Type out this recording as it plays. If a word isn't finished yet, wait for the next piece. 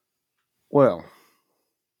Well,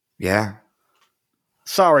 Yeah.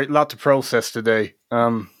 sorry, lot to process today.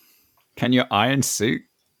 Can your iron suit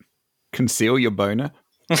conceal your boner?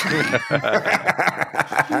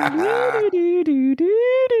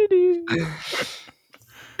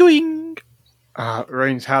 Doing.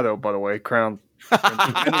 Rain's Shadow, by the way, crowned.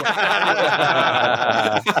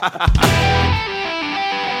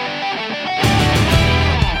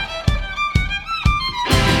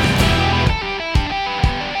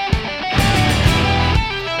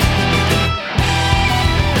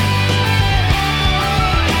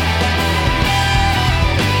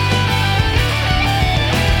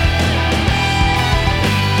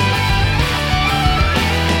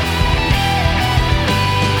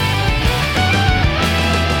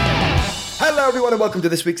 Hello, everyone, and welcome to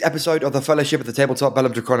this week's episode of the Fellowship at the Tabletop,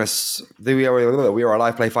 Bellum, Draconis. We are a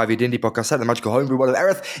live play 5e D&D podcast set in the magical homebrew world of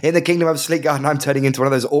Aerith in the kingdom of Sleekguard, and I'm turning into one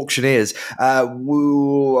of those auctioneers.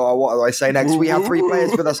 What do I say next? We have 3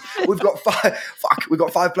 players with us. We've got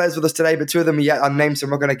 5 players with us today, but 2 of them are yet unnamed, so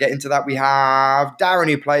we're not going to get into that. We have Darren,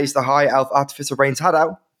 who plays the High Elf Artificer Rains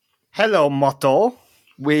Haddow. Hello, Motto.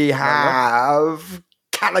 We have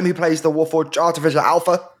Callum, who plays the Warforged Artificer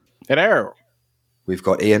Alpha. Hello. We've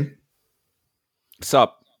got Ian.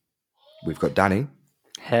 Sup? We've got Danny.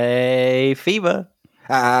 Hey, Fever.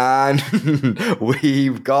 And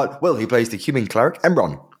we've got Will, who plays the human cleric,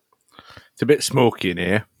 Emron. It's a bit smoky in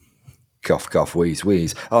here. Cough, cough, wheeze,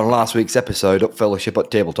 wheeze. On last week's episode of Fellowship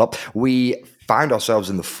at Tabletop, we found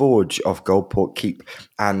ourselves in the forge of Goldport Keep,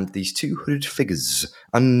 and these 2 hooded figures,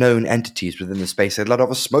 unknown entities within the space, had let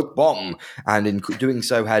off a smoke bomb, and in doing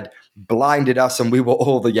so had blinded us, and we were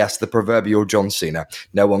all the proverbial John Cena.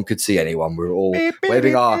 No one could see anyone. We were all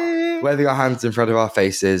waving our hands in front of our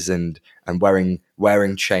faces and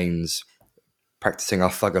wearing chains, practicing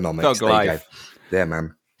our thugonomics. Thug life. There you go. Yeah,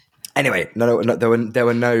 man. Anyway, no, there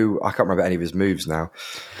were no. I can't remember any of his moves now.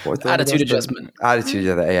 What was the Attitude adjustment. Attitude,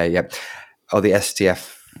 yeah. Oh, the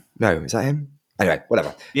STF. No, is that him? Anyway,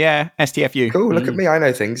 whatever. Yeah, STFU. Cool. Look at me. I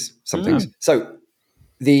know things. Some things. So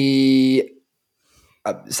the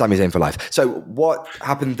Sammy's aim for life. So what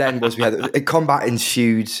happened then was we had a combat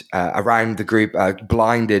ensued around the group.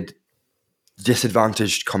 Blinded,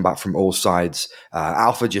 disadvantaged combat from all sides.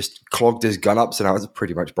 Alpha just clogged his gun up, so now it's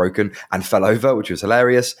pretty much broken and fell over, which was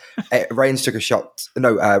hilarious. Reigns took a shot.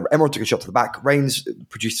 No, Emerald took a shot to the back. Reigns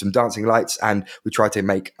produced some dancing lights, and we tried to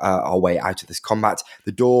make our way out of this combat.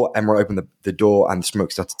 The door, Emerald opened the door, and the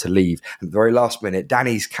smoke started to leave. And at the very last minute,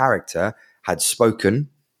 Danny's character had spoken,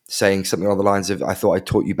 saying something along the lines of, "I thought I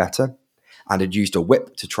taught you better," and had used a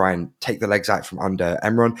whip to try and take the legs out from under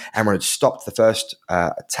Emerald. Emerald had stopped the first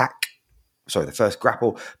the first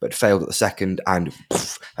grapple, but failed at the second, and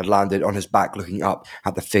had landed on his back, looking up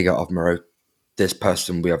at the figure of Moreau. This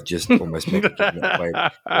person we have just almost given it away.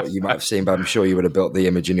 What you might have seen, but I'm sure you would have built the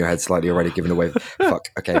image in your head slightly already, given away. Fuck.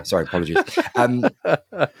 Okay, sorry, apologies. The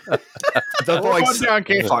voice,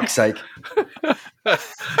 fuck's sake.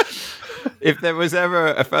 If there was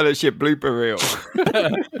ever a Fellowship blooper reel.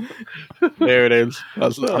 There it is.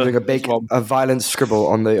 That's I'm doing a violent scribble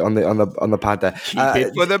on the pad there. Keep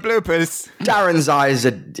it for the bloopers. Darren's eyes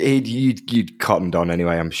you'd cottoned on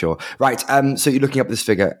anyway, I'm sure. Right. So you're looking up this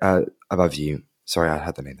figure above you. Sorry, I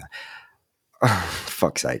had the name there. Oh,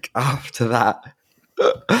 fuck's sake. After that,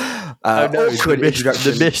 awkward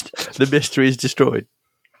introduction. The mystery is destroyed.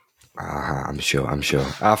 I'm sure.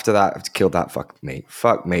 After that, I've killed that. Fuck me.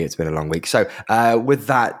 It's been a long week. So with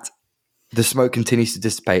that, the smoke continues to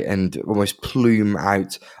dissipate and almost plume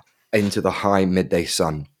out into the high midday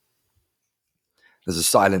sun. There's a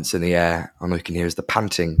silence in the air, and all you can hear is the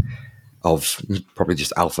panting of probably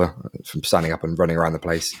just Alpha from standing up and running around the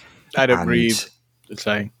place. I don't breathe. It's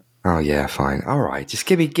saying. Oh yeah, fine. All right, just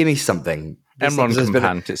give me something. Emron can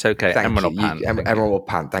pant. It's okay. Emron will pant. Emron will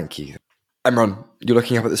pant. Thank you. Emron, you're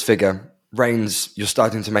looking up at this figure. Reigns, you're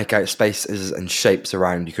starting to make out spaces and shapes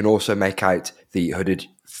around. You can also make out the hooded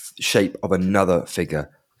shape of another figure,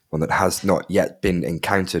 one that has not yet been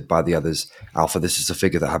encountered by the others. Alpha, this is a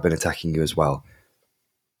figure that have been attacking you as well.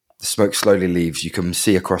 The smoke slowly leaves. You can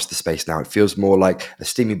see across the space now. It feels more like a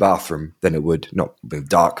steamy bathroom than it would, not with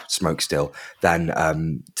dark smoke still,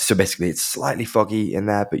 so basically it's slightly foggy in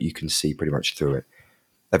there, but you can see pretty much through it.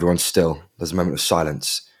 Everyone's still. There's a moment of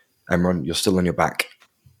silence. Emron, you're still on your back.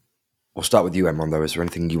 We'll start with you, Emron, though. Is there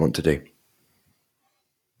anything you want to do?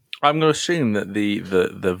 I'm going to assume that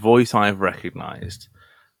the voice I've recognised,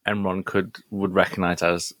 Emron would recognise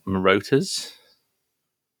as Marota's.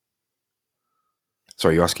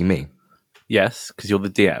 Sorry, you're asking me? Yes, because you're the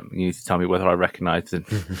DM. You need to tell me whether I recognise it.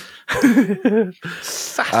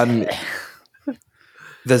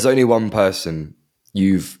 There's only one person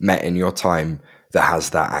you've met in your time that has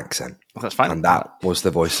that accent. That's fine. And that was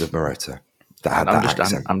the voice of Marotta that had that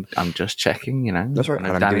accent. I'm just checking, you know. That's right. I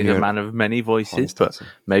know And I'm Danny's giving a you man of many voices, honest but answer.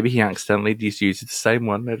 maybe he accidentally just used the same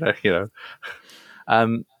one. You know.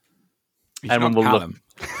 Everyone will look.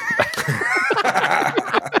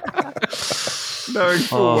 Knowing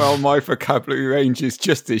full well my vocabulary range is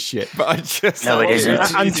just this shit, but I just No, it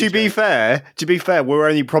isn't. And to be fair, we're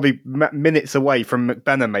only probably minutes away from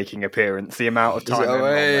McBenna making an appearance. The amount of time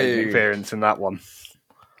Emron made an appearance in that one.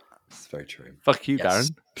 That's very true. Fuck you,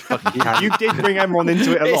 Yes. Darren. Fuck you. You did bring Emron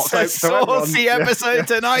into it a lot. It's a saucy episode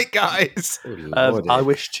tonight, guys. Oh, Lordy. I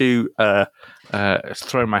wish to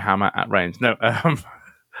throw my hammer at Reigns. No, Everyone's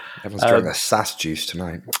drinking a sass juice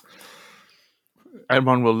tonight.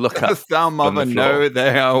 everyone will look up. Does thou mother the floor. know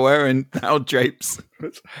they are wearing thou drapes?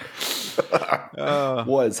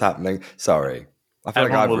 What is happening? Sorry. I feel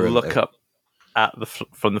like Everyone I've will ruined look it. up at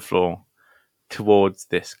from the floor towards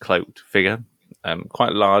this cloaked figure.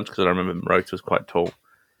 Quite large, because I remember Marotta was quite tall.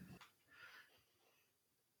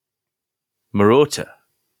 Marotta,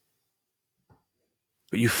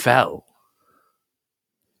 but you fell.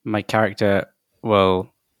 My character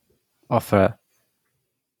will offer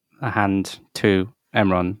a hand to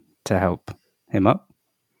Emron to help him up.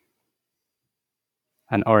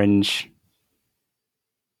 An orange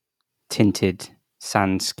tinted,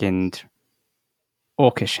 sand-skinned,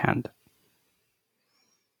 orcish hand.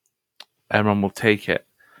 Everyone will take it.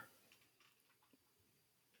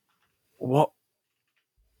 What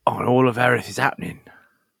on all of Earth is happening?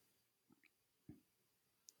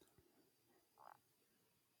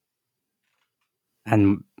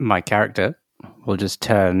 And my character will just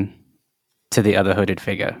turn to the other hooded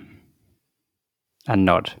figure and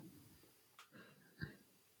nod.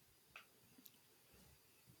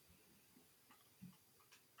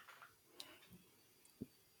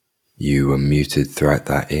 You were muted throughout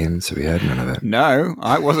that, Ian, so we heard none of it. No,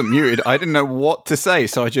 I wasn't muted. I didn't know what to say,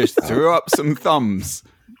 so I just threw up some thumbs.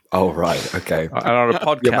 Oh, right. Okay. And on a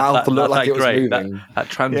podcast, Your mouth looked like it was great. moving. That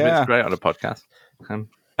transmits Yeah. great on a podcast.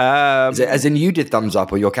 Is it as in you did thumbs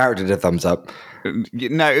up or your character did thumbs up?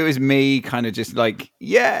 No, it was me kind of just like,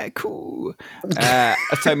 yeah, cool.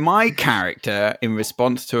 So my character, in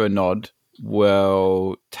response to a nod,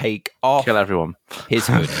 will take off Kill everyone. his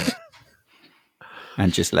hood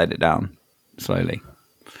and just let it down slowly.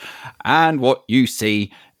 And what you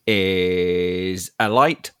see is a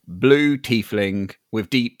light blue tiefling with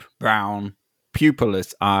deep brown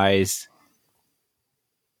pupilless eyes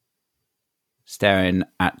staring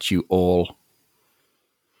at you all,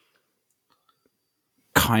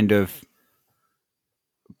 kind of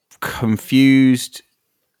confused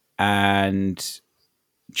and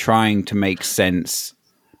trying to make sense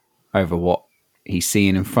over what he's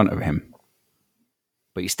seeing in front of him.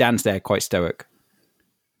 But he stands there quite stoic,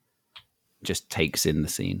 just takes in the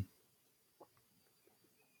scene.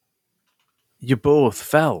 You both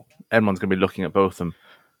fell. Everyone's going to be looking at both of them.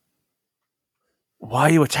 Why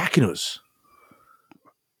are you attacking us?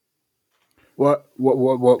 What's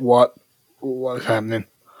happening?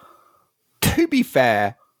 To be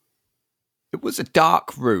fair, it was a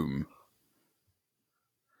dark room.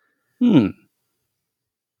 It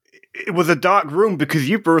was a dark room because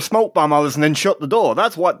you threw a smoke bomb at us and then shut the door.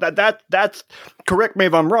 That's what that's correct me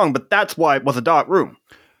if I'm wrong, but that's why it was a dark room.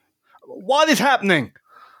 What is happening?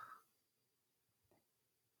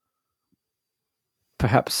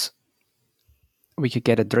 Perhaps we could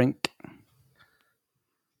get a drink.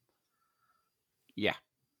 Yeah.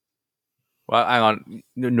 Well, hang on.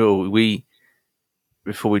 No,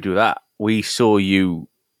 before we do that, we saw you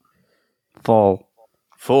Fall.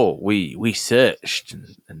 fall. We searched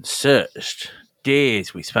and searched.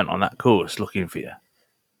 Days we spent on that course looking for you.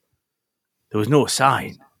 There was no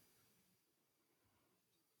sign.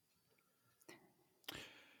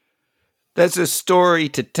 There's a story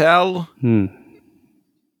to tell.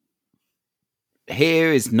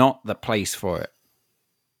 Here is not the place for it.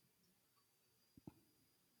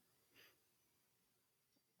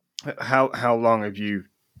 How long have you?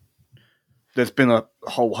 There's been a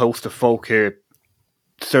whole host of folk here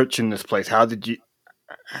searching this place. How did you?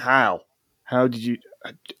 How did you?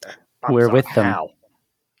 We're with them. How?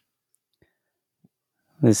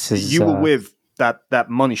 This is You were with that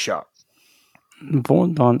money shot.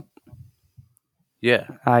 Vondon. Yeah.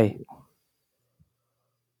 Aye.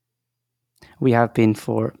 We have been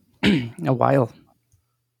for a while.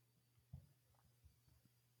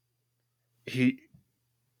 He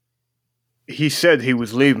said he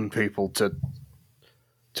was leaving people to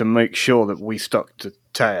make sure that we stuck to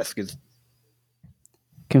task.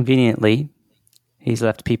 Conveniently, he's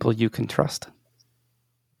left people you can trust.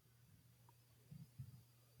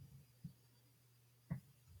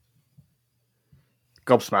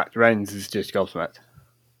 gobsmacked. Reigns is just gobsmacked.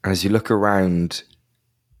 And as you look around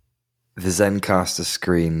the Zencaster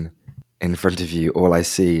screen in front of you, all I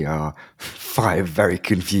see are 5 very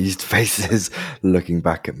confused faces looking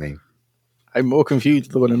back at me. I'm more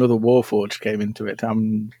confused than when another Warforged came into it.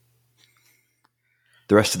 The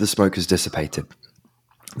rest of the smoke has dissipated.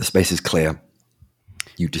 The space is clear.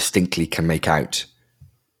 You distinctly can make out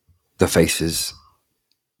the faces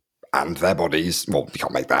and their bodies. Well, you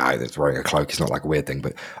can't make that out. It's wearing a cloak. It's not like a weird thing,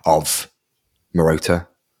 but of Marota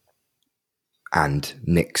and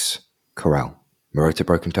Nyx Corral. Marota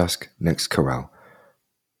Broken Tusk, Nyx Corral.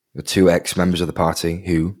 The 2 ex-members of the party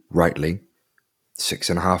who, rightly,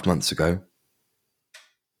 6.5 months ago,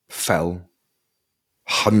 fell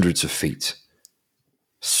hundreds of feet,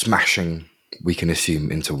 smashing, we can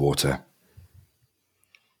assume, into water,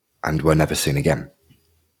 and were never seen again.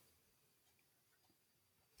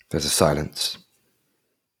 There's a silence.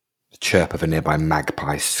 The chirp of a nearby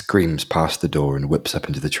magpie screams past the door and whips up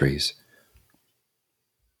into the trees.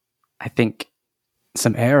 I think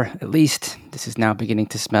some air, at least. This is now beginning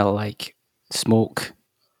to smell like smoke,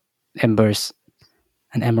 embers,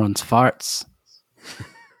 and Emron's farts.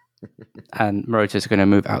 And Marota's going to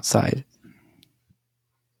move outside.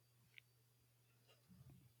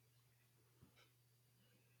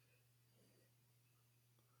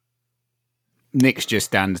 Nyx just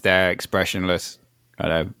stands there, expressionless,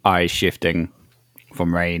 eyes shifting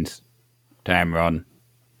from Reigns to Emron.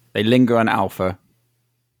 They linger on Alpha,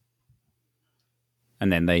 and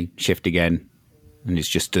then they shift again, and he's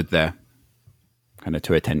just stood there, kind of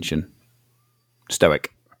to attention,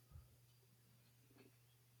 stoic,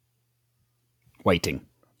 waiting.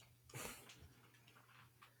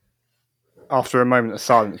 After a moment of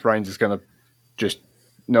silence, Reigns is going to just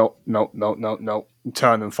no,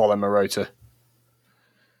 turn and follow Marota.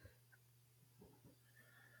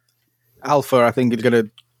 Alpha, I think, is going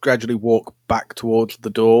to gradually walk back towards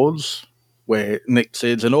the doors where Nyx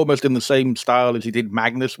is, and almost in the same style as he did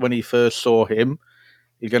Magnus when he first saw him.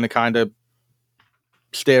 He's going to kind of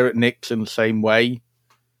stare at Nyx in the same way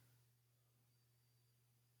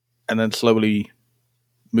and then slowly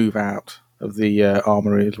move out of the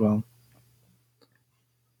armory as well.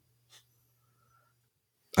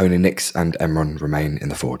 Only Nyx and Emron remain in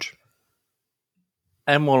the forge.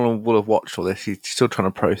 Emron will have watched all this. He's still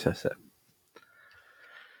trying to process it.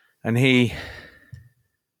 And he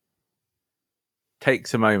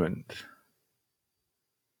takes a moment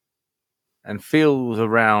and feels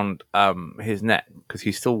around his neck, because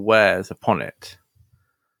he still wears upon it,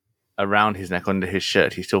 around his neck, under his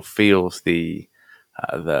shirt, he still feels the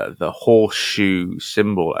horseshoe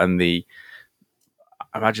symbol and I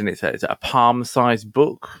imagine it's a palm-sized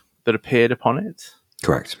book that appeared upon it.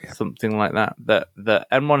 Correct. Yeah. Something like that. That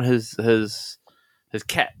Emron has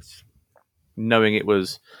kept, knowing it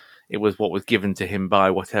was what was given to him by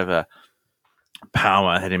whatever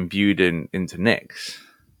power had imbued into Nyx.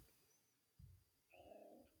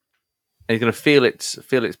 And he's going to feel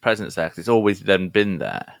its presence there, because it's always then been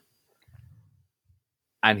there.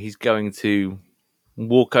 And he's going to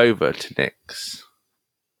walk over to Nyx,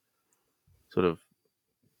 sort of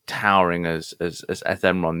towering as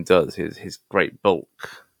Emron does, his great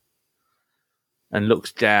bulk, and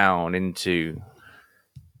looks down into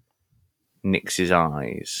Nyx's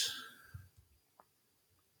eyes,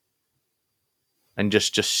 and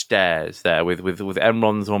just stares there with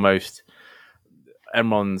Emron's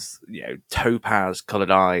topaz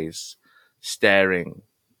coloured eyes staring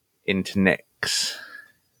into Nyx.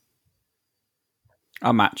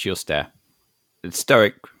 I'll match your stare. It's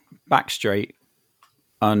stoic, back straight,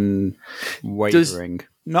 unwavering,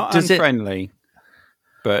 not unfriendly,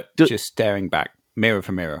 but just staring back, mirror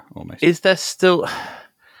for mirror, almost. Is there still?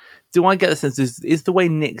 Do I get the sense is the way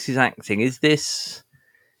Nyx is acting? Is this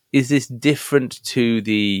different to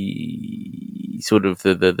the sort of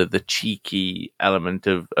the cheeky element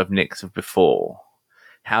of Nyx of before?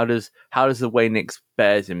 How does the way Nyx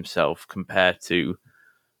bears himself compare to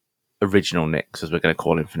original Nyx, as we're going to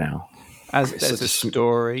call him for now? As there's a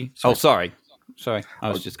story. Sorry. I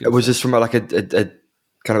was just. Was this from like a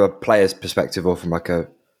kind of a player's perspective, or from like a?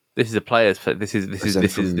 This is a player's. This is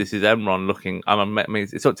Emron looking. I mean,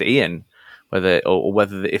 it's up to Ian whether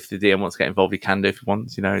if the DM wants to get involved, he can do if he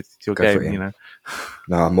wants. It's your game.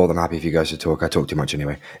 No, I'm more than happy if you guys to talk. I talk too much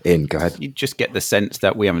anyway. Ian, go ahead. You just get the sense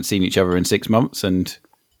that we haven't seen each other in 6 months, and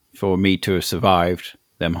for me to have survived,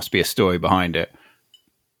 there must be a story behind it.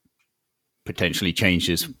 Potentially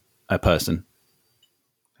changes a person.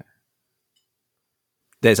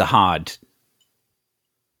 There's a hard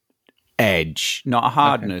edge, not a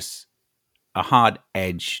hardness, a hard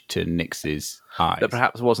edge to Nyx's eyes. That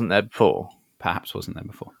perhaps wasn't there before. perhaps wasn't there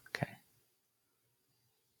before. Okay.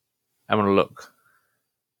 I'm going to look.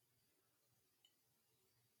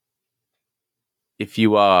 If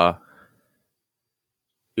you are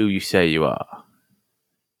who you say you are,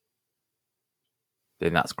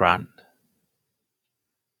 then that's grand.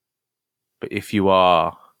 But if you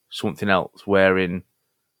are something else wearing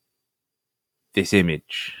this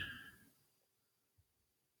image,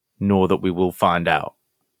 know that we will find out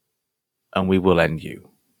and we will end you.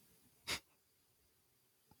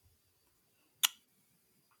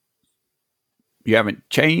 You haven't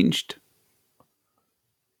changed.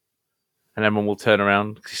 And everyone will turn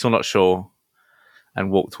around because he's still not sure and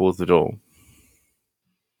walk towards the door.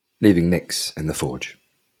 Leaving Nyx in the forge.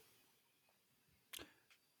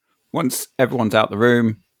 Once everyone's out the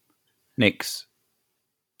room, Nyx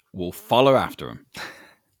will follow after him.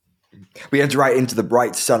 We enter right into the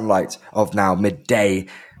bright sunlight of now midday.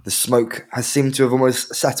 The smoke has seemed to have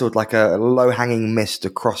almost settled like a low-hanging mist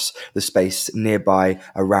across the space nearby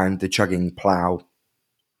around the chugging plough.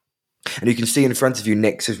 And you can see in front of you,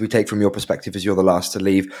 Nyx, as we take from your perspective as you're the last to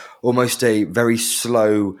leave, almost a very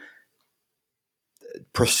slow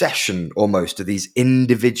procession almost of these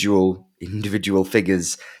individual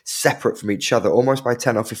figures separate from each other, almost by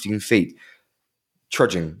 10 or 15 feet,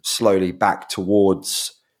 trudging slowly back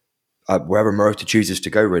towards wherever Morota chooses to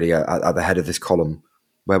go, really, at the head of this column.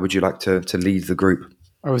 Where would you like to lead the group?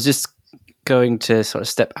 I was just going to sort of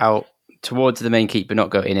step out towards the main keep, but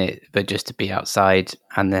not go in it, but just to be outside.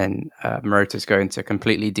 And then Morota's going to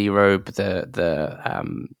completely derobe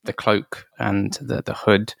the cloak and the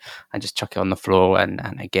hood and just chuck it on the floor. And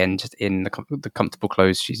again, just in the comfortable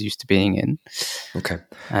clothes she's used to being in. Okay.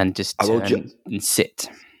 And just turn and sit.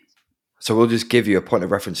 So we'll just give you a point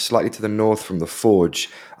of reference. Slightly to the north from the forge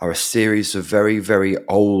are a series of very, very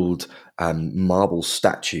old marble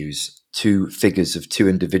statues, two figures of two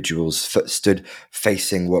individuals stood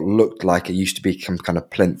facing what looked like it used to be some kind of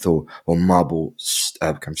plinth or marble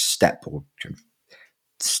kind of step or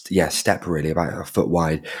step really, about a foot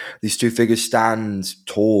wide. These two figures stand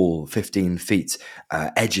tall, 15 feet,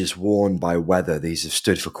 edges worn by weather. These have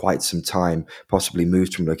stood for quite some time, possibly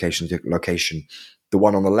moved from location to location. The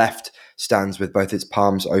one on the left stands with both its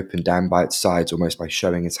palms open down by its sides, almost by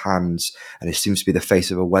showing its hands, and it seems to be the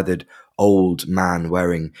face of a weathered old man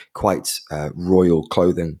wearing quite royal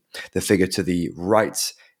clothing. The figure to the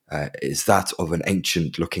right is that of an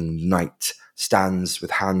ancient-looking knight, stands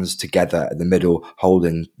with hands together in the middle,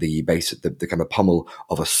 holding the base of the kind of pommel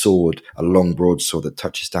of a sword, a long broadsword that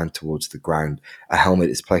touches down towards the ground. A helmet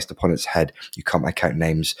is placed upon its head. You can't make out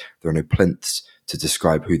names. There are no plinths to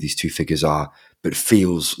describe who these two figures are, but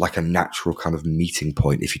feels like a natural kind of meeting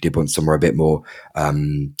point if you did want somewhere a bit more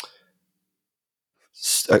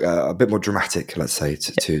dramatic, let's say,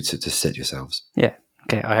 to sit yourselves. Yeah.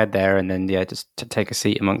 Okay, I head there and then just to take a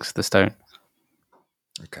seat amongst the stone.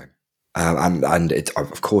 Okay. And it's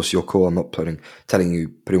of course your call. I'm not putting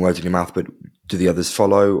words in your mouth, but do the others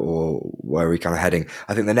follow, or where are we kind of heading?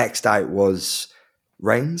 I think the next out was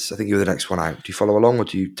Rains. I think you were the next one out. Do you follow along, or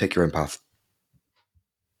do you take your own path?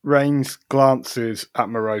 Rains glances at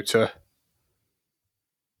Morota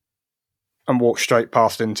and walks straight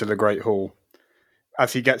past into the Great Hall.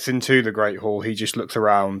 As he gets into the Great Hall, he just looks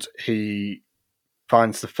around. He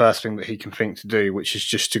finds the first thing that he can think to do, which is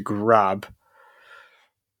just to grab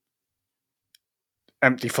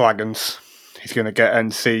empty flagons. He's going to get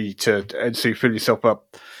NC fill yourself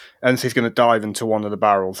up. NC's going to dive into one of the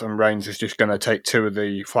barrels, and Rains is just going to take two of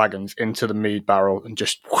the flagons into the mead barrel and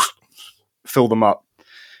just fill them up.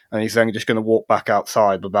 And he's then just going to walk back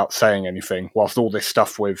outside without saying anything, whilst all this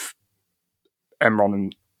stuff with Emron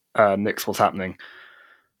and Nyx was happening.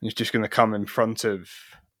 He's just going to come in front of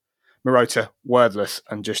Morota, wordless,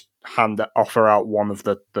 and just offer out one of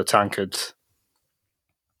the tankards.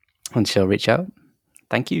 And she'll reach out.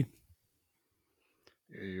 Thank you.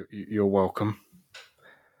 You're welcome.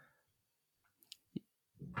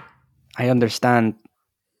 I understand.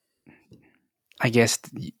 I guess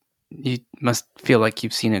you must feel like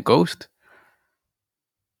you've seen a ghost.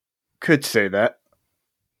 Could say that.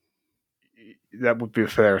 That would be a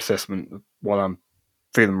fair assessment of what I'm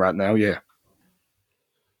feeling right now, yeah.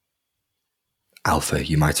 Alpha,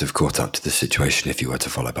 you might have caught up to the situation if you were to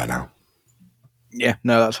follow by now. Yeah,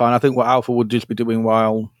 no, that's fine. I think what Alpha would just be doing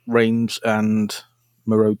while Rains and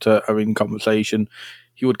Morota are in conversation,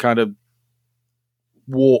 he would kind of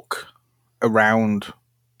walk around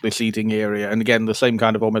the seating area. And again, the same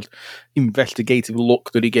kind of almost investigative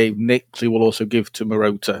look that he gave Nyx, he will also give to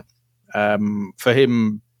Morota. For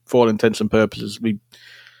him, for all intents and purposes,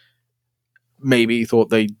 maybe he thought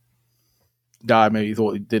they died, maybe he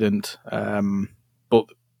thought he didn't. But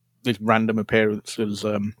this random appearance has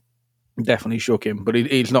definitely shook him. But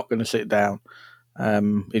he's not going to sit down.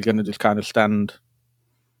 He's going to just kind of stand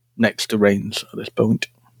next to Reigns at this point.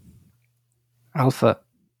 Alpha,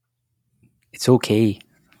 it's okay.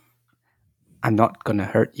 I'm not going to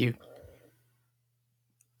hurt you.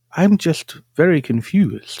 I'm just very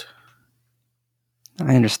confused.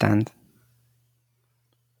 I understand.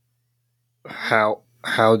 How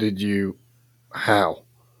did you? How?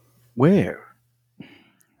 Where?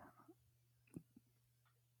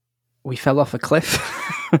 We fell off a cliff.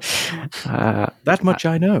 That much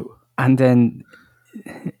I know. And then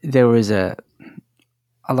there was a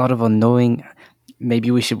lot of unknowing.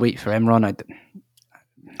 Maybe we should wait for Emron.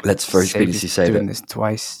 Let's very expediently say doing that. this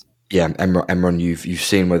twice. Yeah, Emron, you've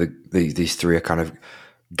seen where these three are kind of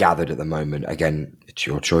gathered at the moment. Again, it's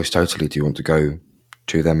your choice totally. Do you want to go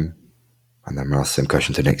to them? And then we'll ask the same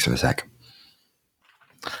question to Nix in a sec.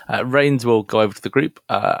 Reigns will go over to the group.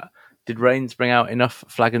 Did Reigns bring out enough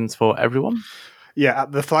flagons for everyone? Yeah,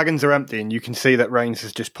 the flagons are empty, and you can see that Reigns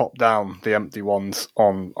has just popped down the empty ones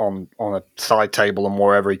on a side table and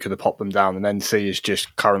wherever he could have popped them down. And NC is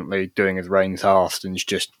just currently doing as Reigns asked and is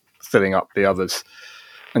just filling up the others.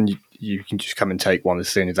 And you can just come and take one as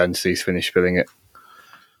soon as NC's finished filling it.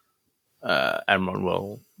 Emron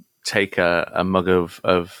will take a mug of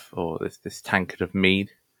this tankard of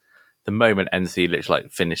mead. The moment NC literally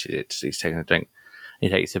finishes it, he's taking a drink. He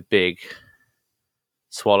takes a big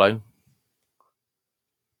swallow.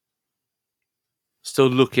 Still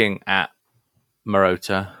looking at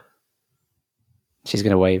Marota. She's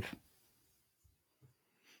going to wave.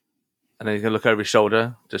 And then he's going to look over his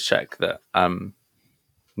shoulder to check that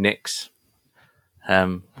Nix,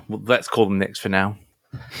 let's call them Nix for now,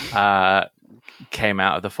 came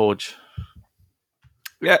out of the forge.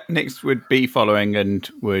 Yeah, Nix would be following and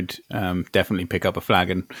would definitely pick up a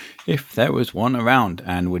flagon if there was one around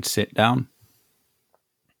and would sit down.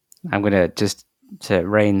 I'm going to just, to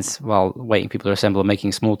Reigns, while waiting people to assemble and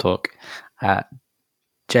making small talk,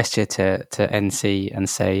 gesture to NC and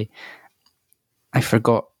say, I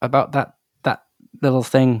forgot about that little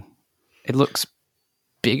thing. It looks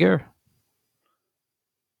bigger.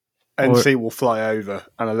 NC will fly over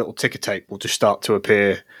and a little ticker tape will just start to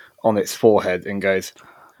appear on its forehead and goes,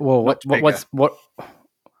 Well,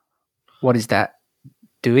 what is that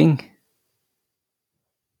doing?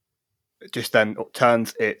 It just then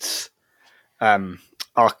turns its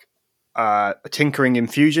tinkering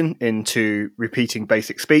infusion into repeating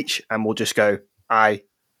basic speech and will just go, I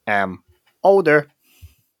am older.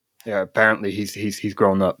 Yeah, apparently he's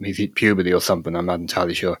grown up. He's hit puberty or something. I'm not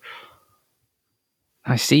entirely sure.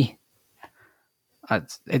 I see.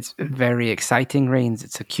 It's very exciting, Reigns.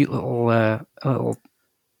 It's a cute little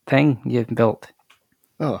thing you've built.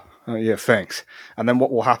 Oh, yeah, thanks. And then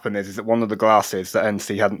what will happen is that one of the glasses that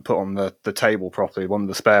NC hadn't put on the table properly, one of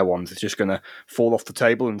the spare ones, is just going to fall off the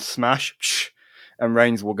table and smash. And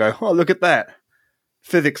Reigns will go, oh, look at that.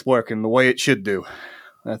 Physics working the way it should do.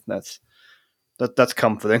 That's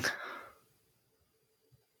comforting.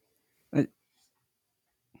 It's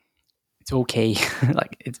okay.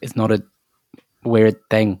 It's not a weird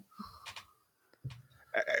thing.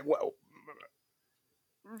 Well,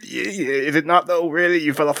 is it not though? Really,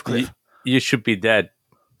 you fell off a cliff. You should be dead.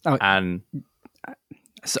 Oh, and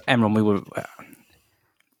so Emron, we were.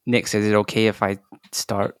 Nick says, "Is it okay if I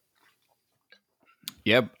start?"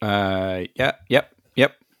 Yep.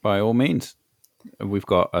 Yep. By all means, we've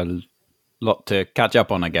got a lot to catch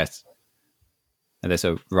up on, I guess. And there's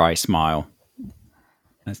a wry smile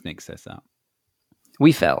as Nick says that.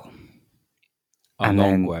 We fell A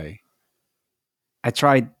long way. I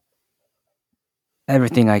tried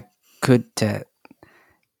everything I could to.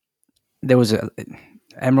 There was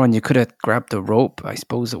Emron, you could have grabbed a rope. I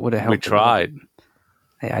suppose it would have helped. We tried.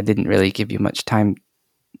 I didn't really give you much time.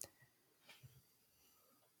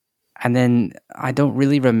 And then I don't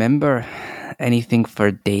really remember anything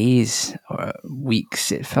for days or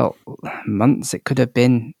weeks. It felt months. It could have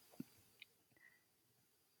been.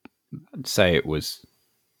 I'd say it was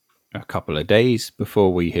a couple of days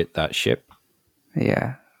before we hit that ship.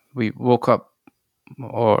 Yeah. We woke up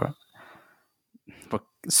or were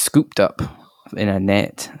scooped up in a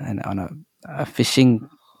net and on a fishing.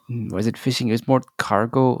 Was it fishing? It was more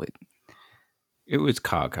cargo. It was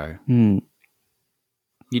cargo. Hmm.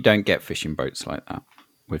 You don't get fishing boats like that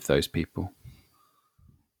with those people.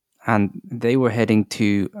 And they were heading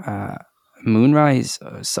to Moonrise,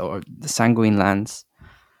 so the Sanguine Lands,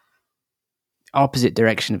 opposite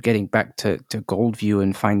direction of getting back to Goldview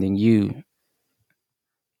and finding you.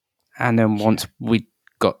 And then once we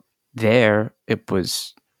got there, it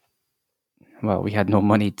was, well, we had no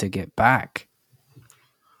money to get back.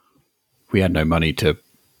 we had no money to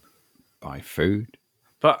buy food.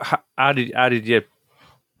 But how did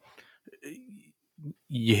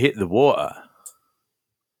you hit the water?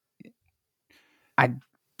 I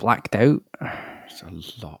blacked out. It's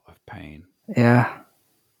a lot of pain. Yeah.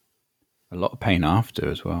 A lot of pain after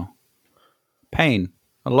as well. Pain.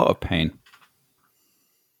 A lot of pain.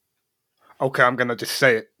 Okay, I'm gonna just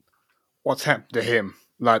say it. What's happened to him?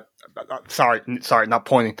 Like, sorry, not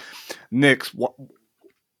pointing. Nix, what?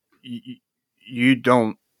 You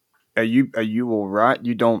don't. Are you all right?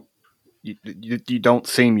 You don't. You don't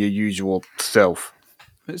seem your usual self.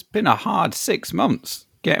 It's been a hard 6 months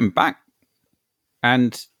getting back.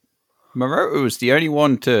 And Maroto was the only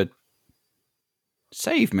one to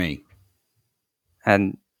save me.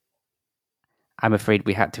 And I'm afraid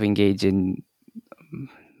we had to engage in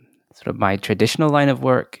sort of my traditional line of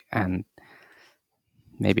work, and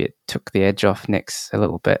maybe it took the edge off Nix a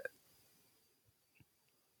little bit.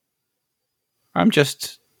 I'm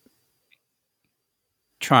just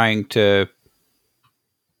trying to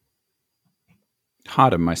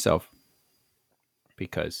harden myself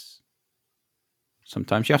because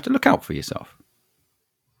sometimes you have to look out for yourself.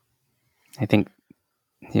 I think,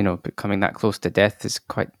 becoming that close to death is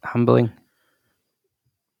quite humbling.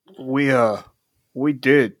 We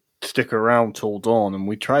did stick around till dawn, and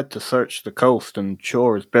we tried to search the coast and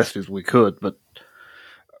shore as best as we could. But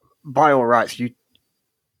by all rights,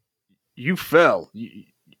 you fell. You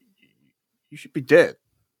should be dead.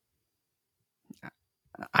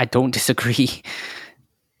 I don't disagree.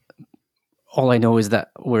 All I know is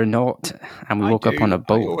that we're not, and we woke up on a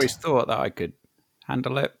boat. I always thought that I could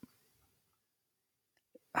handle it.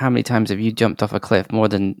 How many times have you jumped off a cliff? More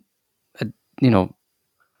than,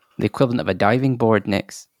 the equivalent of a diving board,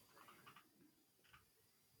 Nix.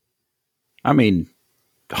 I mean,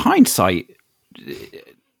 hindsight,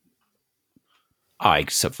 I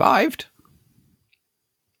survived.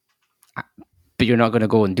 But you're not going to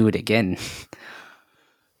go and do it again.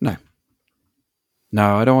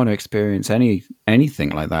 No, I don't want to experience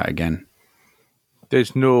anything like that again.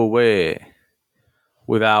 There's no way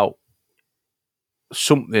without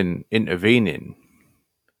something intervening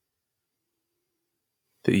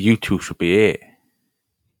that you two should be here.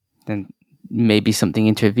 Then maybe something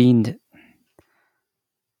intervened.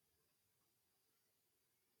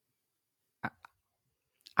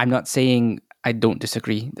 I'm not saying I don't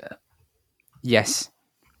disagree. Yes,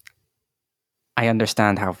 I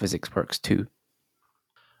understand how physics works too.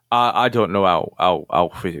 I don't know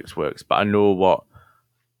how physics works, but I know what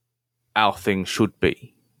how things should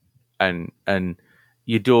be, and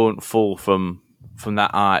you don't fall from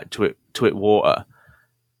that height to it water.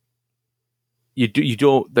 You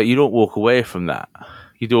don't walk away from that.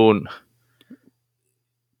 You don't,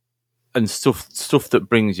 and stuff that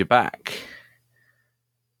brings you back.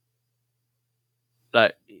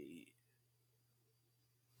 Like,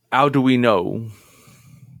 how do we know?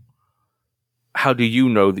 How do you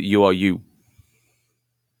know that you are you?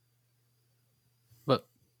 But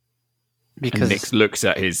And because Nix looks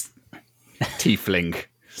at his tiefling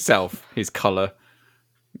self, his colour.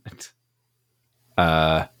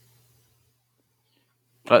 Like,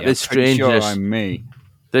 Yeah, there's I'm pretty strangeness. sure I'm me.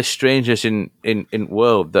 There's strangeness in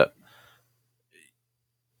world that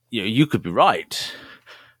you could be right,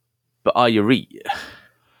 but are you right?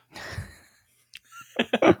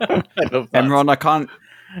 Emron, I can't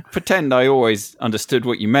pretend I always understood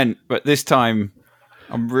what you meant, but this time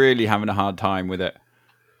I'm really having a hard time with it.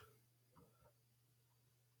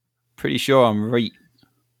 Pretty sure I'm right.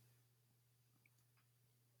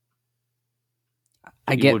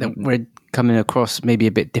 I get that we're coming across maybe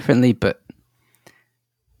a bit differently, but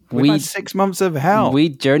We've had 6 months of hell. we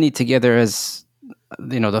journeyed together as,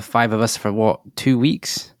 the five of us for what, 2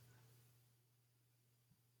 weeks?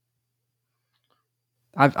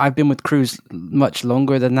 I've been with crews much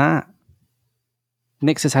longer than that.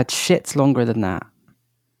 Nix has had shits longer than that.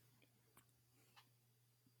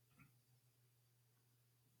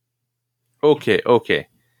 Okay.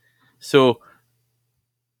 So,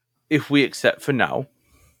 if we accept for now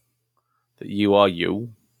that you are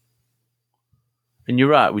you, and you're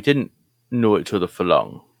right, we didn't know each other for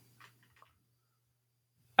long.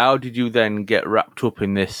 How did you then get wrapped up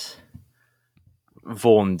in this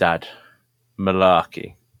Vaughan Dad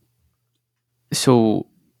malarkey? So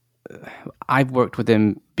I've worked with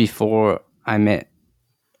him before I met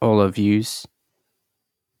all of yous.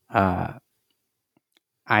 I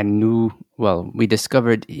knew, we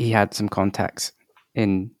discovered he had some contacts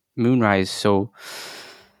in Moonrise, so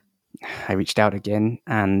I reached out again,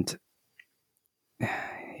 and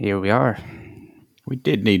here we are. We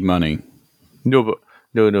did need money. No,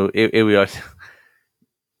 here we are.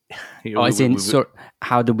 You know, As in,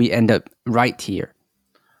 how did we end up right here?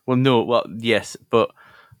 well, no, well, yes, but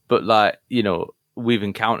like, you know, we've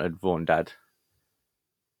encountered Vaughn Dad.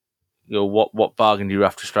 You know, what bargain do you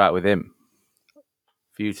have to strike with him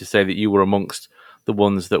for you to say that you were amongst the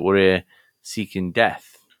ones that were here seeking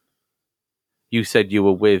death? You said you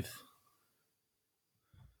were with.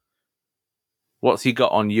 What's he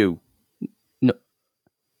got on you? No,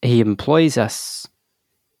 he employs us.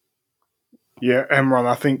 Yeah, Emron,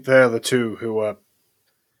 I think they're the two who are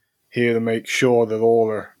here to make sure that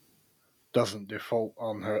Orla doesn't default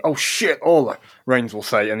on her. Oh shit, Orla! Rains will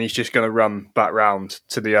say, and he's just going to run back round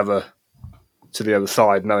to the other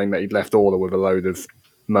side, knowing that he'd left Orla with a load of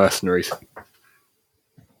mercenaries.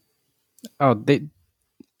 Oh,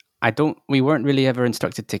 we weren't really ever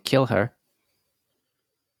instructed to kill her.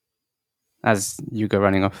 As you go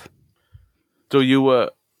running off. So you were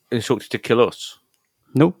instructed to kill us?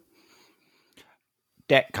 Nope.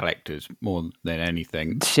 Debt collectors more than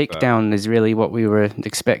anything. Shakedown is really what we were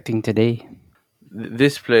expecting today.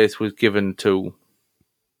 This place was given to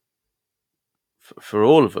for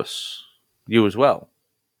all of us, you as well.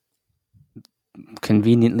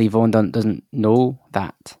 Conveniently, Von Dunt doesn't know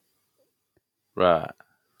that. Right.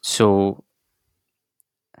 So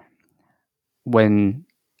when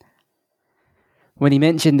he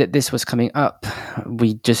mentioned that this was coming up,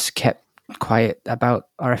 we just kept quiet about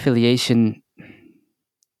our affiliation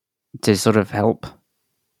to sort of help.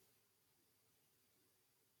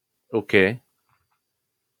 Okay.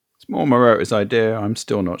 It's more Morota's idea. I'm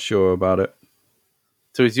still not sure about it.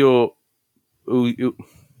 So is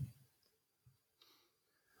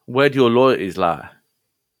where do your loyalties lie?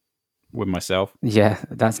 With myself. Yeah,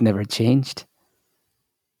 that's never changed.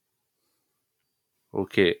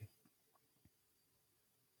 Okay.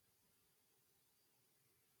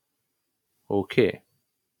 Okay.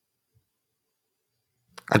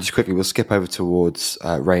 I just quickly will skip over towards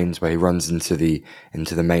Rains, where he runs into the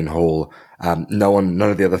main hall. None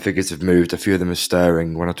of the other figures have moved. A few of them are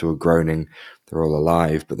stirring, one or two are groaning. They're all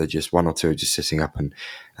alive, but they're just one or two are just sitting up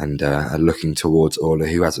and are looking towards Orla,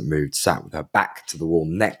 who hasn't moved, sat with her back to the wall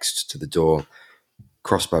next to the door,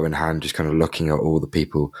 crossbow in hand, just kind of looking at all the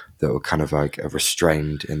people that were kind of like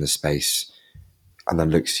restrained in the space, and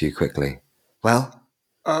then looks to you quickly. Well,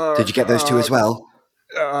 did you get those two as well?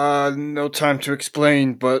 No time to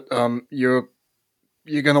explain, but you're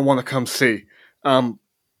gonna want to come see.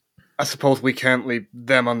 I suppose we can't leave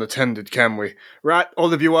them unattended, can we? Right,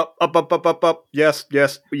 all of you up. Yes.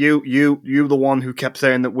 You the one who kept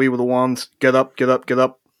saying that we were the ones. Get up. Yeah,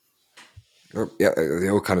 they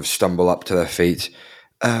all kind of stumble up to their feet.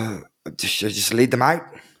 Just lead them out.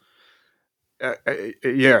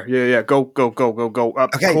 Yeah. Go.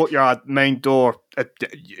 Okay. Courtyard, main door.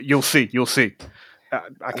 You'll see.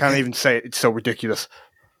 I can't even say it. It's so ridiculous.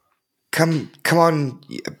 Come on,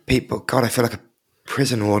 people. God, I feel like a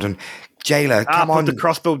prison warden. Jailer, come on. Put the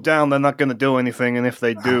crossbow down. They're not going to do anything, and if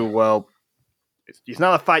they do, well, it's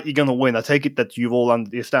not a fight you're going to win. I take it that you all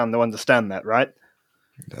understand that, right?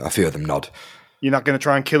 A few of them nod. You're not going to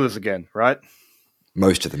try and kill us again, right?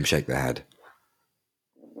 Most of them shake their head.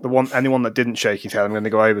 Anyone that didn't shake his head, I'm going to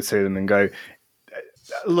go over to them and go,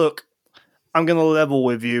 look, I'm going to level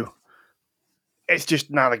with you. It's just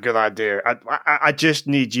not a good idea. I just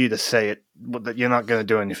need you to say it, but that you're not going to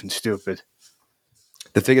do anything stupid.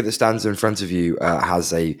 The figure that stands in front of you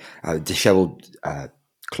has a disheveled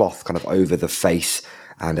cloth kind of over the face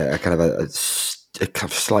and a kind of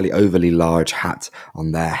slightly overly large hat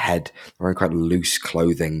on their head. They're wearing quite loose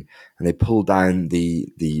clothing, and they pull down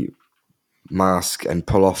the mask and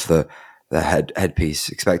pull off the headpiece,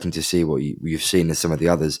 expecting to see what you've seen in some of the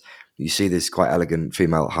others. You see this quite elegant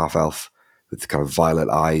female half-elf with kind of violet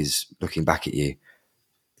eyes looking back at you.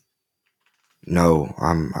 No,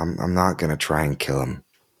 I'm not going to try and kill him.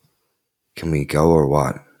 Can we go or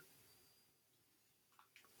what?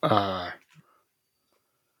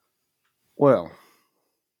 Well.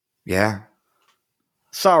 Yeah?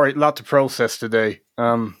 Sorry, lot to process today.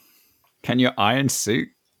 Can your iron suit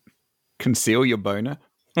conceal your boner?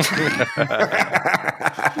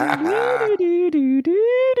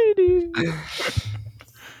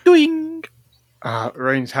 Doing.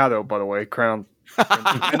 Rain's Haddo, by the way, crown.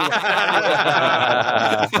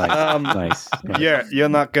 Nice. Yeah, you're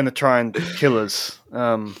not going to try and kill us.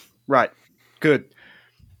 Right. Good.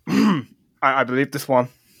 I believe this one.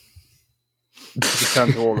 Just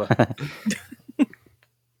turn to Orla.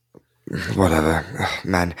 Whatever,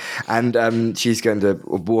 man. And she's going to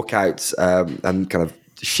walk out and kind of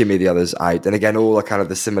shimmy the others out. And again, all are kind of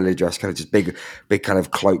the similarly dressed, kind of just big kind of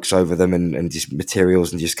cloaks over them and just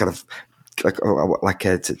materials, and just kind of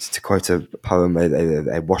to quote a poem,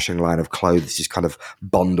 a washing line of clothes just kind of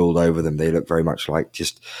bundled over them. They look very much like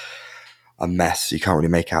just a mess. You can't really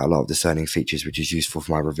make out a lot of discerning features, which is useful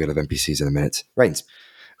for my reveal of NPCs in a minute. Rains.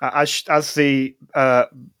 As the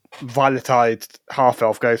violet-eyed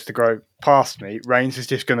half-elf goes to go past me, Rains is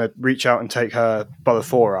just going to reach out and take her by the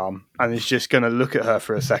forearm, and is just going to look at her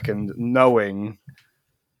for a second, knowing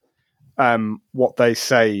what they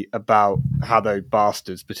say about Haddo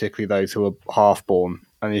bastards, particularly those who are half-born,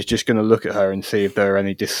 and he's just going to look at her and see if there are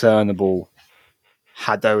any discernible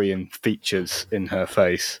Haddoian features in her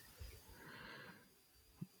face.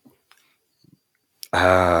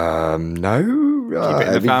 No. Keep it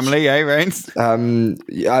in the family, eh, Rains?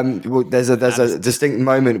 Well, there's a distinct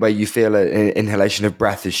moment where you feel an inhalation of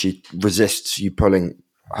breath as she resists you pulling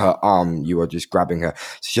her arm. You are just grabbing her.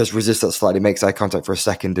 She just resists that slightly, makes eye contact for a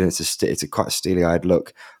second, and it's a quite a steely-eyed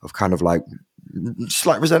look of kind of like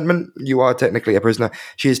slight resentment. You are technically a prisoner.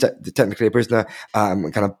 She is technically a prisoner.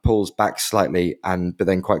 Kind of pulls back slightly, but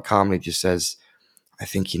then quite calmly just says, "I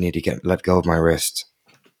think you need to let go of my wrist."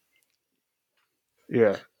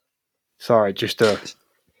 Yeah. Sorry, just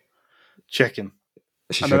checking.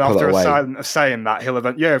 She's And then going to pull after it a away. silence of saying that, he'll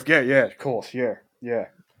event. Yeah, of course, yeah.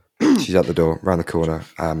 She's at the door, round the corner,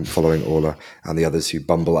 following Orla and the others who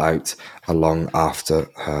bumble out along after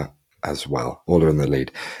her as well. Orla in the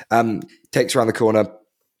lead. Takes around the corner,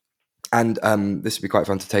 and this would be quite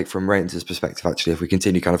fun to take from Rains' perspective, actually. If we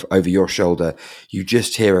continue kind of over your shoulder, you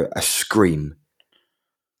just hear a scream.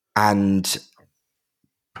 And...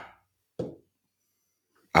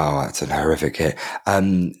 oh, that's a horrific hit.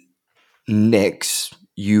 Nyx,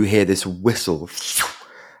 you hear this whistle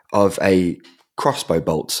of a crossbow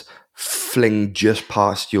bolt fling just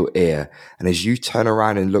past your ear, and as you turn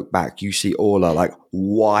around and look back, you see Orla like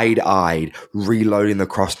wide-eyed reloading the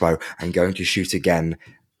crossbow and going to shoot again,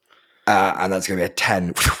 and that's going to be a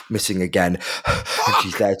 10, missing again, and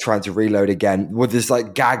she's there trying to reload again with this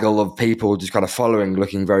like gaggle of people just kind of following,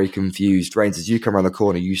 looking very confused. Rains, as you come around the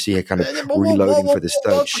corner, you see her kind of reloading for this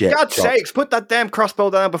third shot. For God's sakes, put that damn crossbow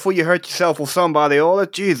down before you hurt yourself or somebody, Orla.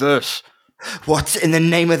 Jesus. What in the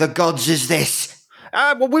name of the gods is this?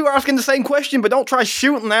 Well, we were asking the same question, but don't try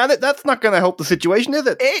shooting at it. That's not going to help the situation, is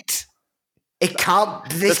it? It can't.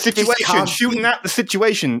 The situation. Shooting at the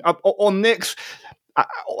situation. On Nyx.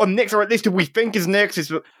 On Nyx, or at least if we think is Nyx,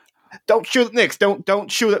 is... don't shoot at Nyx. Don't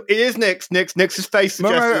shoot at... it is Nyx. Nyx's face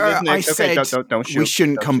suggests it is Nyx. I said don't shoot. we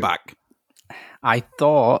shouldn't come back. I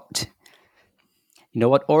thought, you know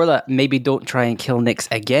what, Orla, maybe don't try and kill Nyx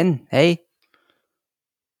again, hey?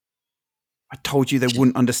 I told you they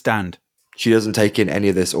wouldn't understand. She doesn't take in any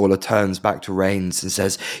of this. Orla turns back to Rains and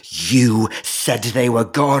says, "You said they were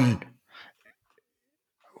gone."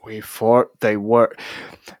 We thought they were...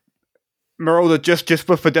 Marola, just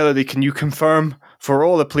for fidelity, can you confirm for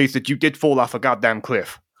Orla, please, that you did fall off a goddamn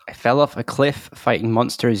cliff? I fell off a cliff fighting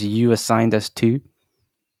monsters you assigned us to.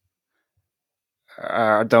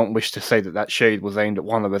 I don't wish to say that shade was aimed at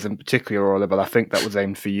one of us in particular, Orla, but I think that was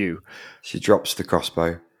aimed for you. She drops the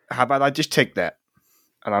crossbow. How about I just take that?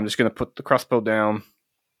 And I'm just going to put the crossbow down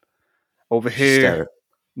over here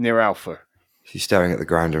near Alpha. She's staring at the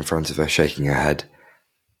ground in front of her, shaking her head.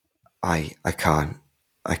 I can't.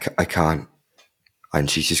 And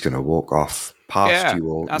she's just going to walk off past you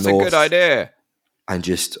all. That's north, a good idea. And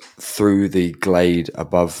just through the glade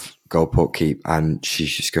above Goldport Keep, and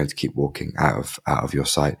she's just going to keep walking out of your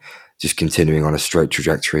sight, just continuing on a straight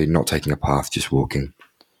trajectory, not taking a path, just walking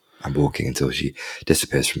and walking until she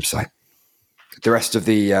disappears from sight. The rest of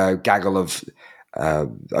the gaggle of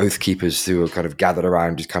oath keepers who are kind of gathered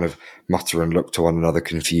around just kind of mutter and look to one another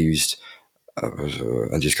confused,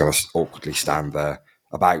 and just kind of awkwardly stand there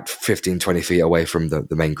about 15, 20 feet away from the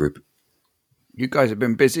main group. You guys have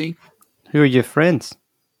been busy. Who are your friends?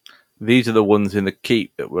 These are the ones in the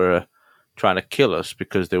keep that were trying to kill us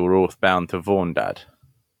because they were oath bound to Vorndad.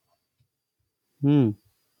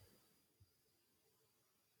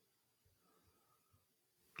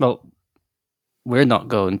 Well, we're not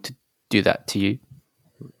going to do that to you.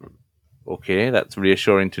 Okay, that's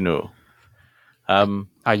reassuring to know.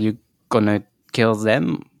 Are you gonna kill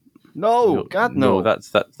them? No, God, no.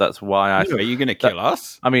 That's why I. Are you going to kill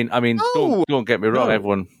us? I mean, No. don't get me wrong. No.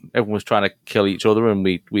 Everyone was trying to kill each other, and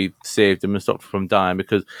we saved them and stopped them from dying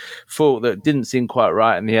because folk that didn't seem quite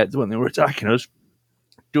right in the heads when they were attacking us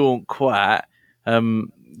don't quite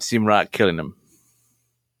seem right killing them.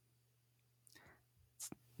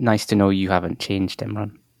 Nice to know you haven't changed,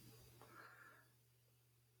 Imran.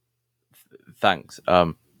 Thanks.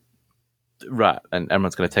 Right, and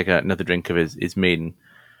Emran's going to take another drink of his maiden.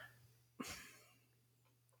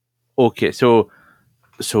 Okay, so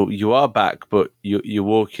So you are back, but you're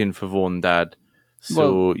working for Von Dad.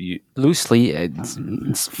 So Well, you loosely, it's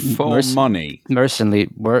For money. mercenary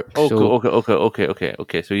work. So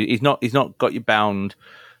okay. So he's not got you bound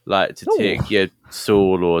like to take your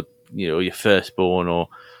soul or your firstborn or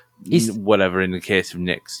He's- whatever. In the case of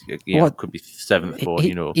Nyx, What? could be seventh born.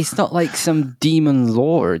 He's not like some demon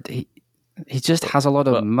lord. He just has a lot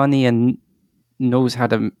of money and knows how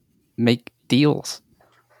to make deals.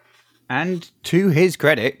 And to his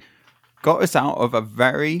credit, got us out of a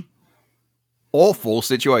very awful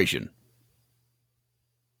situation.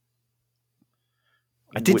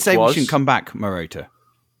 I did Which say we was? shouldn't come back, Morota.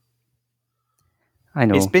 I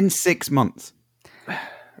know. It's been 6 months.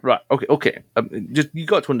 Right. Okay. Just you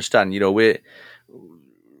got to understand.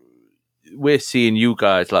 We're seeing you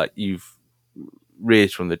guys like you've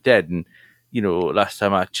raised from the dead, and last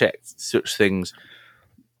time I checked, such things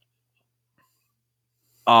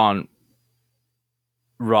aren't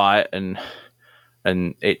right, and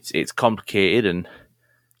it's complicated, and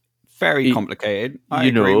Very complicated. I you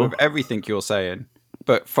agree know- with everything you're saying.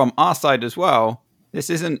 But from our side as well, this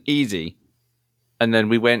isn't easy. and then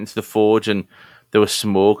we went into the forge, and there was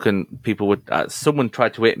smoke, and people would. Someone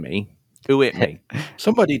tried to hit me. Who hit me?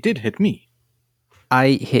 Somebody did hit me. I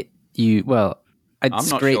hit you. Well, I'm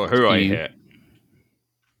not sure who I hit.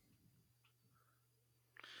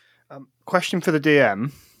 Question for the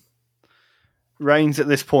DM. Reigns at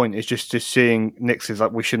this point is just seeing Nyx is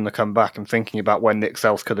like, we shouldn't have come back, and thinking about where Nyx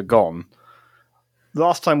else could have gone.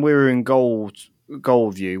 Last time we were in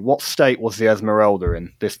Goldview, what state was the Esmeralda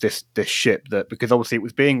in? This ship that, because obviously it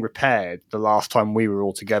was being repaired the last time we were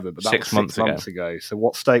all together, but that was 6 months ago. So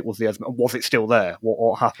what state was the Esmeralda? Was it still there?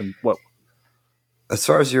 What happened? Well, As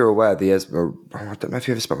far as you're aware, the Esmer, I don't know if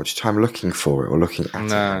you ever spent much time looking for it or looking at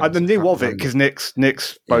it. I knew of it because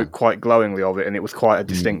Nyx spoke quite glowingly of it, and it was quite a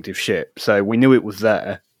distinctive ship. So we knew it was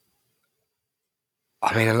there.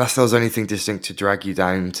 I mean, unless there was anything distinct to drag you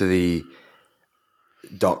down to the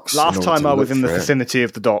docks. Last time I was in the vicinity. vicinity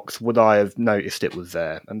of the docks, would I have noticed it was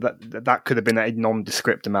there? And that could have been a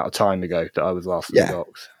nondescript amount of time ago that I was last at the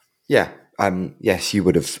docks. Yeah. Yes, you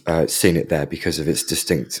would have seen it there because of its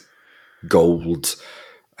distinct gold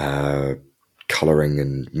colouring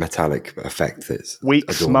and metallic effect. That's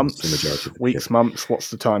Weeks, adorns the majority of the ship. months. What's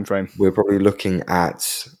the time frame? We're probably looking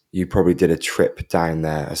at, you probably did a trip down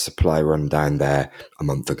there, a supply run down there a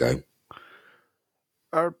month ago.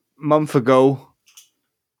 A month ago,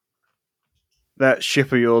 that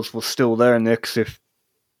ship of yours was still there, Nyx, if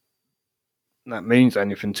that means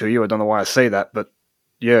anything to you. I don't know why I say that, but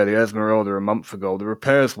yeah, the Esmeralda a month ago, the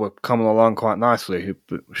repairs were coming along quite nicely,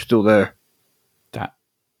 but we're still there. That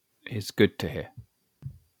is good to hear.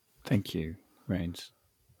 Thank you, Reigns.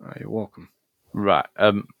 You're welcome. Right.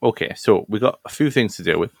 Okay. So we got a few things to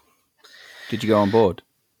deal with. Did you go on board?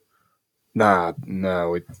 No,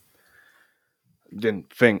 we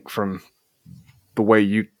didn't think from the way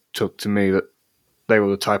you took to me that they were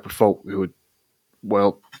the type of folk who would,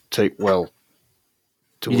 take well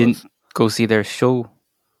to You us. didn't go see their show.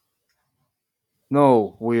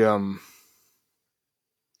 No, we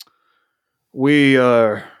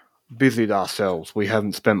busied ourselves. We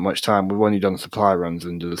haven't spent much time. We've only done supply runs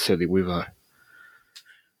into the city. We've what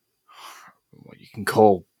you can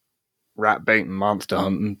call rat baiting, monster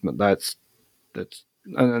hunting, but that's.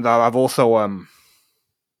 And I've also I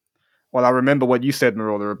remember what you said,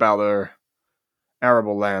 Marauder, about our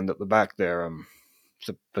arable land at the back there. It's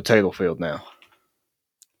a potato field now.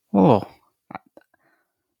 Oh,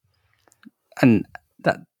 and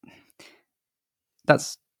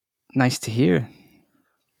that's nice to hear.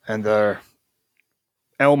 And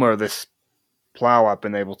Elmer, this plow I've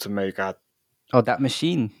been able to make, Oh, that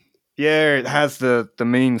machine. yeah, it has the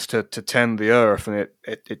means to tend the earth, and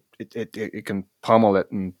it can pummel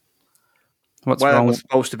it. And What's it wrong? was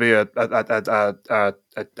supposed to be a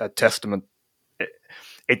testament.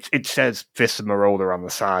 It says Fist of Marauder on the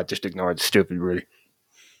side. Just ignore it. It's stupid, really.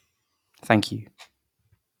 Thank you.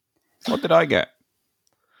 What did I get?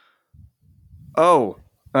 Oh,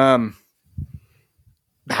 that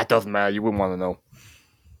doesn't matter. You wouldn't want to know.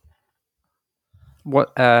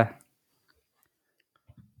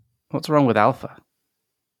 What's wrong with Alpha?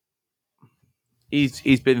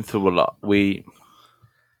 He's been through a lot. We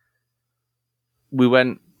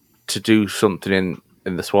went to do something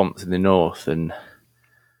in the swamps in the north, and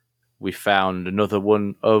we found another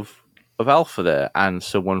one of Alpha there, and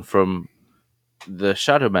someone from the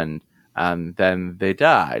Shadowmen, and then they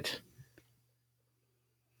died.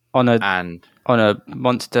 On a And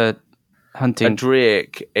monster hunting a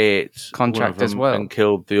drake ate contract one of as them well. and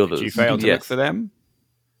killed the others. Did you fail to look Yes. for them?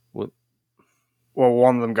 Well,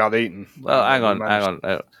 one of them got eaten. Well, hang We on.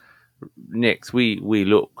 managed- Nix, we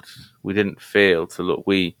looked. We didn't fail to look.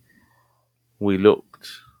 We looked.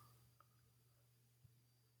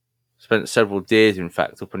 Spent several days, in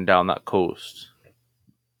fact, up and down that coast.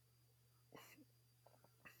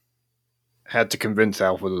 Had to convince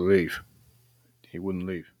Alpha to leave. He wouldn't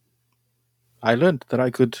leave. I learned that I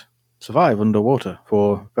could survive underwater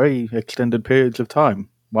for very extended periods of time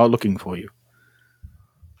while looking for you.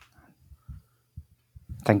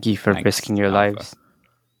 Thank you for Thanks, risking your Alpha. lives.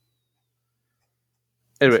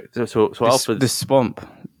 Anyway, so Alpha. The swamp,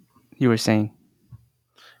 you were saying.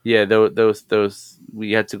 Yeah, there was.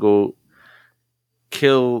 We had to go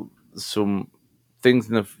kill some things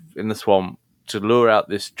in the swamp to lure out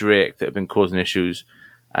this drake that had been causing issues,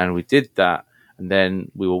 and we did that. And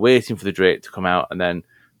then we were waiting for the drake to come out, and then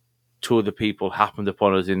two other people happened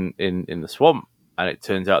upon us in the swamp, and it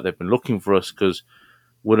turns out they've been looking for us because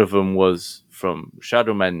one of them was from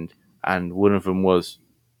Shadowmend, and one of them was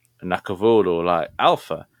a Nakavolo like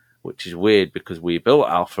Alpha, which is weird because we built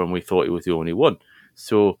Alpha and we thought he was the only one.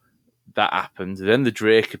 So that happened. Then the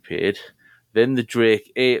drake appeared. Then the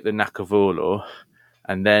drake ate the Nakavolo,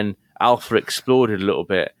 and then Alpha exploded a little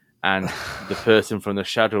bit, and the person from the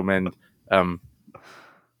Shadowmen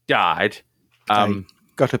died. I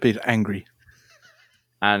got a bit angry.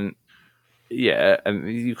 And yeah,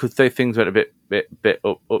 and you could say things went a bit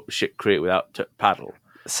up shit creek without paddle.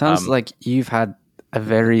 Sounds like you've had a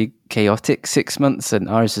very chaotic 6 months, and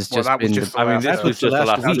ours has just that was been. just the I mean, last- this that was just the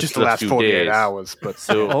last that was just the last few 48 days. hours. But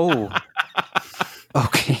So Oh,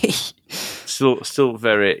 okay. still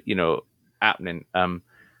very happening and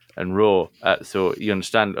raw. So you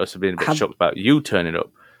understand us being a bit shocked about you turning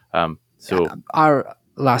up. So Our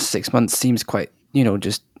last 6 months seems quite,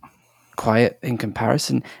 just quiet in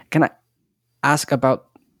comparison. Can I ask about?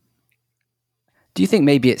 Do you think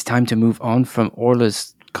maybe it's time to move on from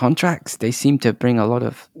Orla's contracts? They seem to bring a lot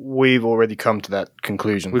of. we've already come to that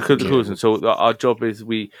conclusion. we could conclusion. So our job is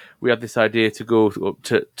we have this idea to go up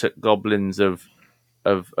to goblins of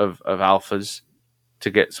alphas to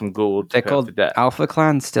get some gold. To They're pay off called the debt. Alpha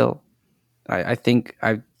Clan still. I think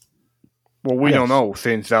Well, we Yes. don't know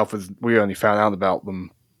since Alpha's. We only found out about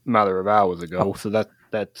them a matter of hours ago. So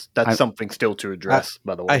that's something still to address.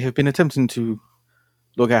 By the way, I have been attempting to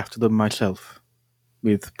look after them myself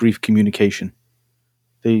with brief communication.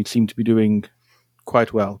 They seem to be doing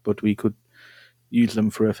quite well, but we could use them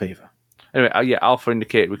for a favor. Anyway, Alpha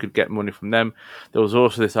indicated we could get money from them. There was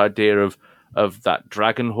also this idea of that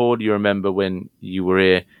dragon horde. You remember when you were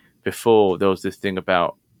here before? There was this thing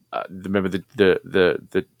about remember the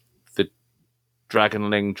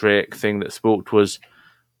dragonling drake thing that spoke to us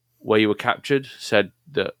where you were captured. Said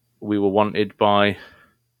that we were wanted by.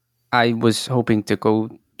 I was hoping to go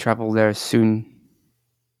travel there soon.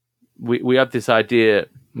 We had this idea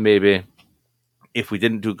maybe if we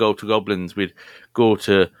didn't go to goblins, we'd go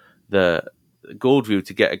to the Goldview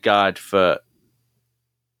to get a guide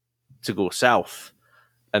to go south,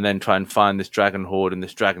 and then try and find this dragon horde and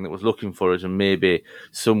this dragon that was looking for us, and maybe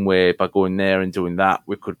some way by going there and doing that,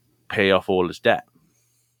 we could pay off all his debt.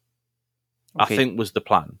 Okay. I think was the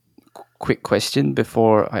plan. Quick question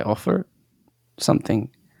before I offer something.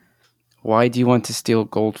 Why do you want to steal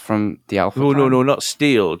gold from the Alpha Clan? No, not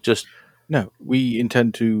steal. Just No, we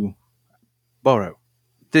intend to borrow.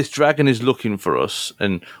 this dragon is looking for us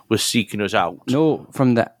and was seeking us out. No,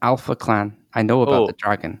 from the Alpha Clan. I know about Oh. the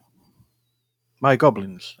dragon. My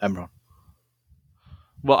goblins, Emron.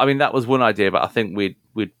 Well, I mean that was one idea, but I think we'd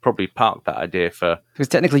probably park that idea for. Because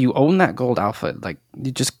technically you own that gold, Alpha. Like,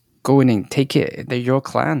 you just go in and take it. They're your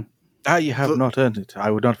clan. You have not earned it. I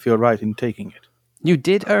would not feel right in taking it. You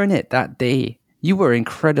did earn it that day. You were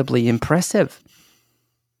incredibly impressive.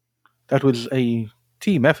 That was a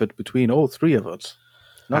team effort between all three of us.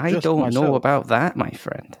 Not I just don't know myself. about that, my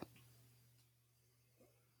friend.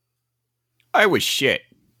 I was shit.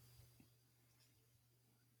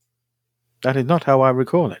 That is not how I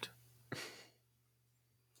recall it.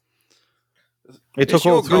 It It's took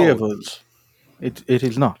all your three of gold. us. It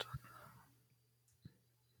is not.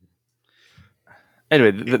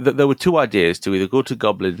 Anyway, there were two ideas to either go to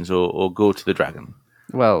goblins or go to the dragon.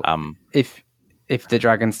 Well, Um, if the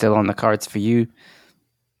dragon's still on the cards for you,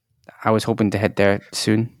 I was hoping to head there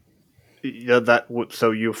soon. Yeah,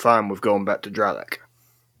 so you're fine with going back to Dralek.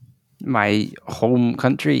 My home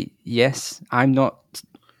country, yes. I'm not.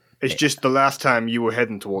 It's just the last time you were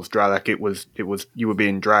heading towards Dralek, it was you were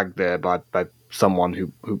being dragged there by someone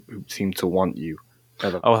who seemed to want you. I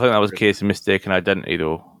think that was a case of mistaken identity,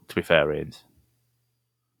 though. To be fair, Rains.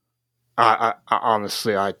 I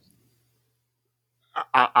honestly, I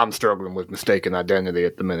I'm struggling with mistaken identity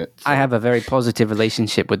at the minute. So. I have a very positive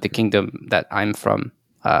relationship with the kingdom that I'm from.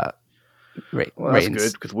 Well, that's Rains.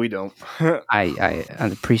 good because we don't. I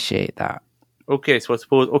appreciate that. Okay, so I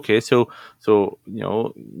suppose. Okay, so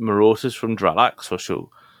Morosa's from Dralac, so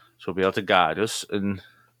she'll be able to guide us, and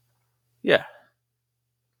yeah,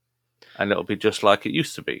 and it'll be just like it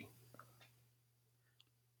used to be.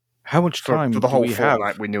 How much time For the do whole we have?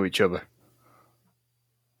 fortnight, we knew each other.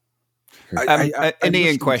 An Ian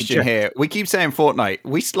listening to question Jeff. here. We keep saying fortnight.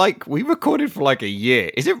 We recorded for like a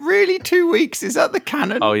year. Is it really 2 weeks? Is that the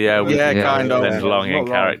canon? Oh yeah, we Yeah, kind of. blend long Not in long.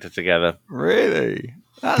 character together. Really?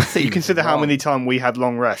 That seems You consider how wrong. many times we had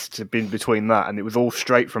long rests had been between that, and it was all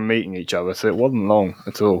straight from meeting each other, so it wasn't long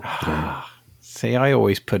at all. See, I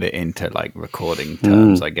always put it into like recording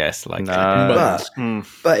terms, I guess. Like,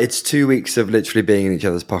 But it's 2 weeks of literally being in each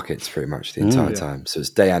other's pockets pretty much the entire time. So it's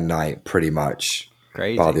day and night pretty much,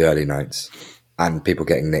 crazy. bar the early nights, and people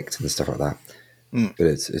getting nicked and stuff like that. But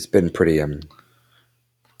it's been pretty on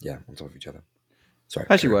top of each other. Sorry,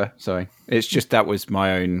 As you were. Sorry, it's just that was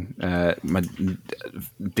my own my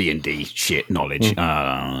D&D shit knowledge.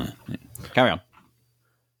 Carry on.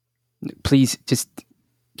 Please just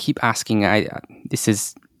keep asking. I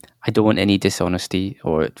don't want any dishonesty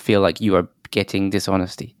or feel like you are getting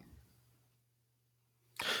dishonesty.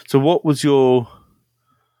 So, what was your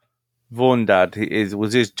Vaughan dad?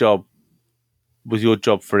 Was your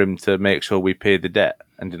job for him to make sure we paid the debt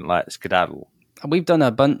and didn't like skedaddle? We've done a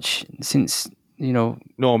bunch since, No,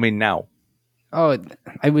 I mean now. Oh,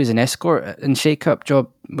 I was an escort and shake-up job.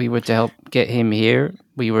 We were to help get him here.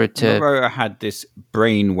 We were to... Aurora had this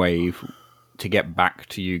brainwave to get back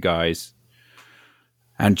to you guys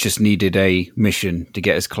and just needed a mission to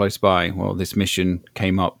get us close by. Well, this mission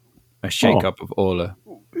came up, a shake-up of Orla.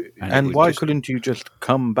 And why couldn't you just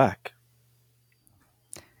come back?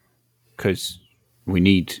 Because we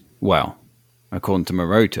need, well, according to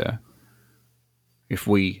Marota, if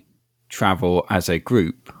we travel as a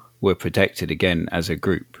group, we're protected again as a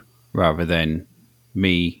group, rather than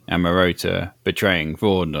me and Marota betraying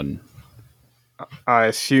Vaughan. I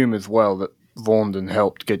assume as well that Vaughan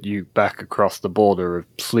helped get you back across the border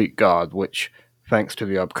of Fleetguard, which, thanks to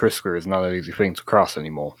the Obcrisker, is not an easy thing to cross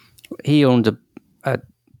anymore. He owned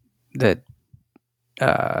the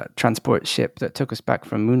transport ship that took us back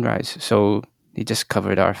from Moonrise, so he just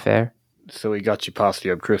covered our fare. So he got you past the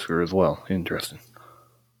Obcrisker as well. Interesting.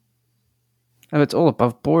 Oh, it's all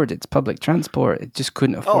above board. It's public transport. It just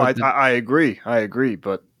couldn't afford. I agree.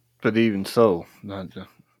 But even so,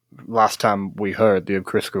 last time we heard, the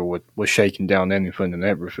Obcrisker was shaking down anything and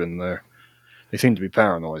everything there. They seem to be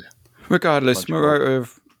paranoid. Regardless, Marota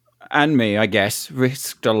and me, I guess,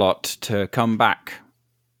 risked a lot to come back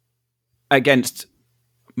against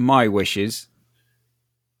my wishes.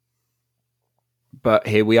 But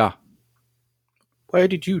here we are. Why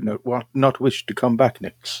did you not wish to come back,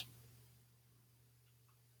 Nix?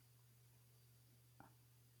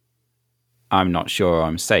 I'm not sure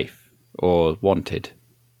I'm safe or wanted.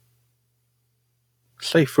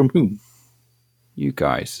 Safe from whom? You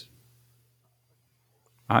guys.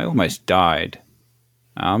 I almost died.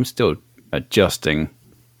 I'm still adjusting.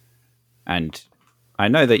 And I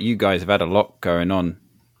know that you guys have had a lot going on.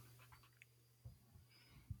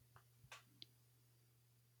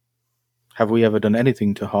 Have we ever done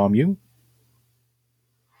anything to harm you?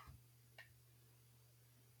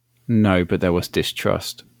 No, but there was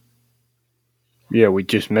distrust. Yeah, we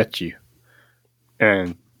just met you.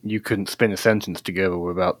 And you couldn't spin a sentence together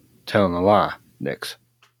without telling a lie, Nix.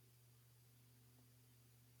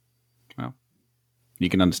 Well, you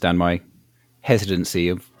can understand my hesitancy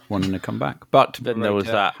of wanting to come back. But Then there was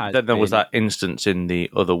that instance in the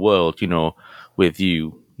other world, with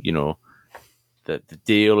you, the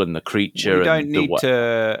deal and the creature. You don't and need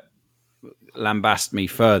to lambast me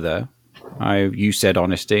further. You said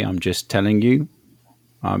honesty. I'm just telling you.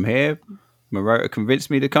 I'm here. Marota convinced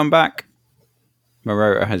me to come back.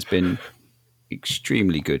 Marota has been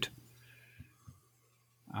extremely good.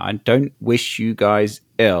 I don't wish you guys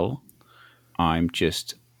ill. I'm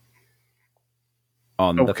just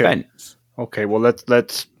on the fence. Okay, well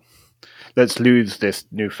let's lose this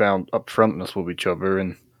newfound upfrontness with each other.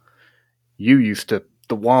 And the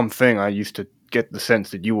one thing I used to get the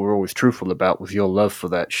sense that you were always truthful about was your love for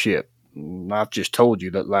that ship. And I've just told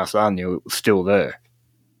you that last I knew it was still there.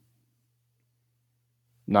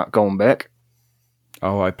 Not going back?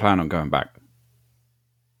 Oh, I plan on going back.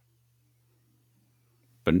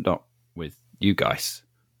 But not with you guys.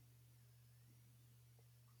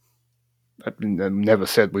 I never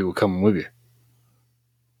said we were coming with you.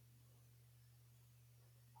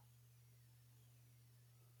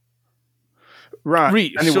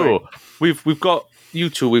 Right. Anyway. So we've got you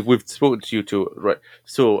two. We've spoken to you two, right?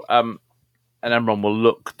 So and Emron will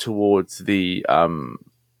look towards the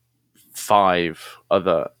 5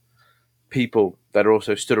 other people that are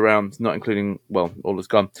also stood around, not including all is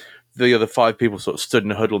gone. The other 5 people sort of stood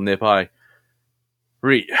in a huddle nearby.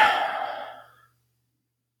 Reed.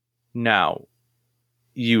 Now,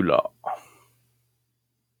 you lot.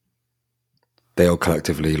 They all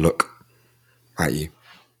collectively look at you.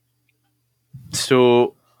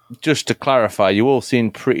 So, just to clarify, you all seem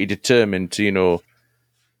pretty determined to,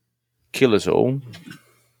 kill us all.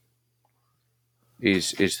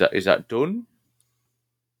 Is that done?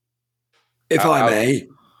 If I may,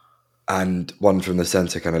 and one from the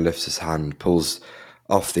centre kind of lifts his hand, pulls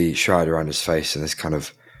off the shroud around his face, and this kind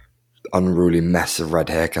of unruly mess of red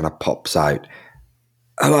hair kind of pops out.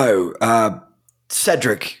 Hello,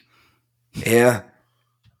 Cedric here.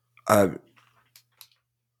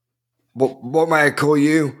 What may I call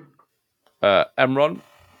you? Emron.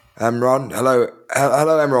 Emron. Hello,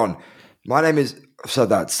 Emron. My name is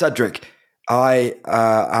Cedric. I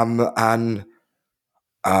am an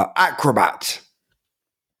acrobat.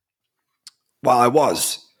 Well, I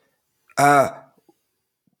was.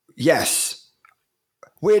 Yes.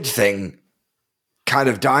 Weird thing. Kind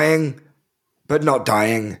of dying, but not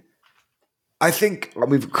dying. I think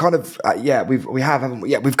we've kind of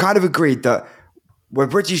we've kind of agreed that we're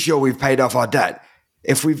pretty sure we've paid off our debt.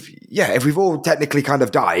 If we've all technically kind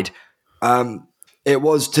of died, it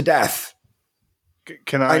was to death.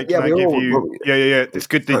 Can I give you? Yeah. It's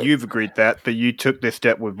good that you've agreed that you took this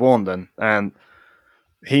debt with Warnden, and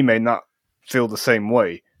he may not feel the same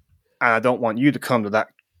way. And I don't want you to come to that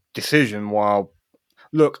decision while.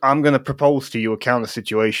 Look, I'm going to propose to you a counter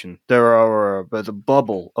situation. There's a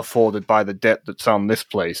bubble afforded by the debt that's on this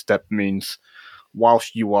place. That means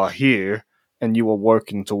whilst you are here and you are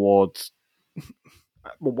working towards...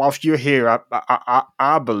 Whilst you're here,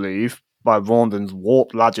 I believe, by Ronden's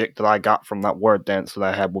warped logic that I got from that word dance that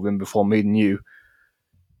I had with him before meeting you,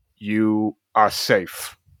 you are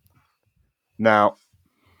safe. Now,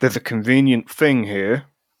 there's a convenient thing here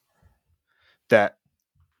that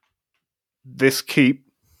this keep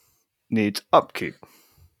needs upkeep.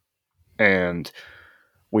 And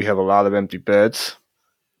we have a lot of empty beds.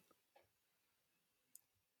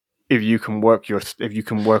 If you can work your stay,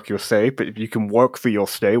 but if you can work for your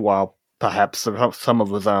stay while perhaps some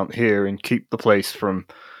of us aren't here and keep the place from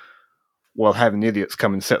having idiots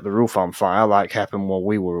come and set the roof on fire like happened while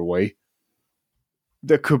we were away,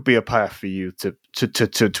 there could be a path for you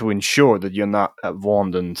to ensure that you're not at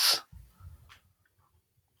Vonden's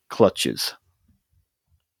clutches.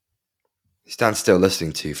 He stands still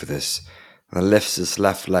listening to you for this, and then lifts his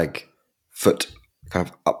left foot kind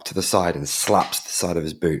of up to the side and slaps the side of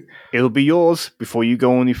his boot. It'll be yours before you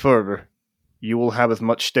go any further. You will have as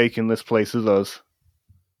much stake in this place as us.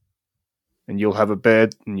 And you'll have a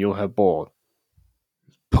bed and you'll have board.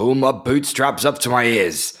 Pull my bootstraps up to my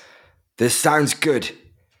ears. This sounds good.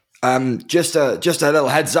 Just a little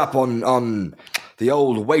heads up on the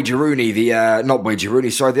old wageroony, not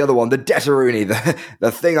wageroony, sorry, the other one, the debtoroony,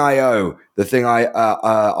 the thing I owe, the thing I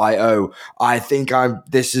owe. I think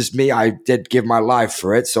this is me. I did give my life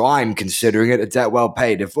for it, so I'm considering it a debt well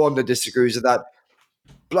paid. If Wanda disagrees with that,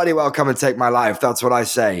 bloody well come and take my life. That's what I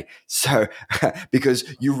say. So, because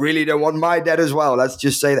you really don't want my debt as well. Let's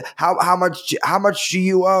just say that. How much do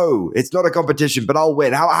you owe? It's not a competition, but I'll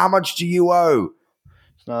win. How much do you owe?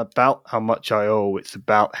 It's not about how much I owe. It's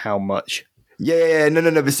about how much. Yeah,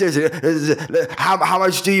 no. But seriously, how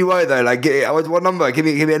much do you owe though? Like, what number? Give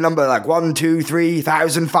me a number. Like 1, 2,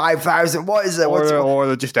 3,000, 5,000. What is it?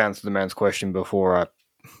 Or just answer the man's question before I.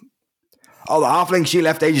 Oh, the halfling, she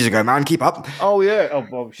left ages ago, man. Keep up. Oh yeah.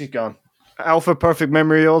 Oh, she's gone. Alpha, perfect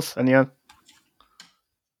memory yours, and yeah.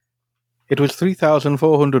 It was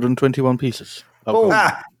 3,421 pieces. Double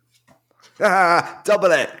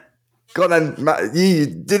it. Go on then. You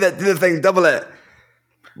do the thing. Double it.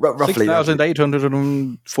 Roughly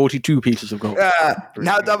 6,842 pieces of gold.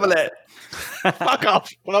 Now double it. Fuck off.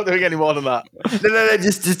 We're not doing any more than that. No.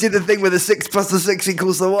 Just do the thing where the 6 plus the 6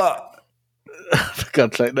 equals the what? For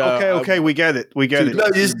God's sake, no. Okay, we get it. No,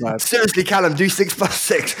 just seriously, Callum, do 6 plus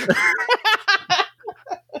 6.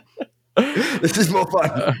 This is more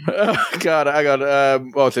fun. God, I got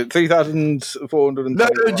what was it? 3,400. No,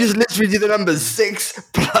 just literally do the numbers. 6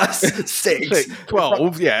 plus 6.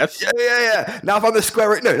 12, yes. Yeah. Now if I'm the square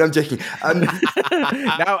root. No, I'm joking.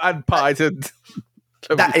 Now add pi to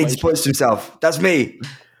that he points to himself. That's me.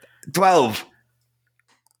 12.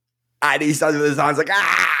 And he stands with his hands like,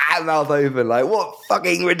 mouth open. Like, what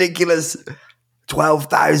fucking ridiculous.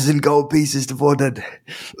 12,000 gold pieces devoted.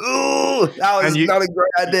 Ooh, that was not a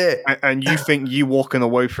great idea. And you think you walking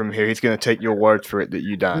away from here, he's going to take your word for it that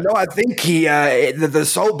you died? No, I think the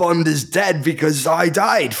soul bond is dead because I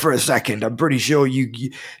died for a second. I'm pretty sure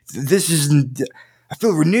this isn't. I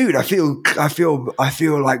feel renewed. I feel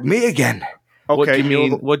like me again. Okay,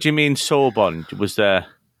 What do you mean soul bond? Was there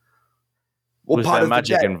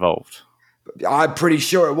magic involved? I'm pretty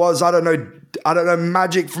sure it was. I don't know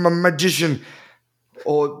magic from a magician,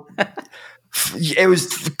 or it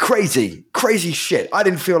was crazy shit. I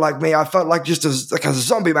didn't feel like me. I felt like just like a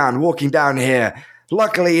zombie man walking down here.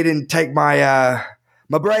 Luckily, he didn't take my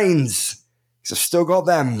brains. I've still got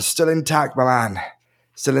them, still intact, my man.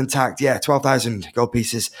 Still intact. Yeah, 12,000 gold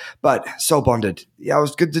pieces, but soul bonded. Yeah, it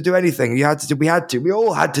was good to do anything. We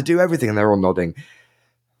all had to do everything, and they're all nodding.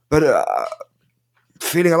 But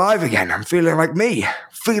feeling alive again. I'm feeling like me.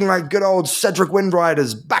 Feeling like good old Cedric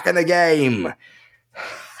Windrider's back in the game.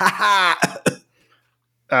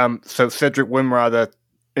 So Cedric Windrider,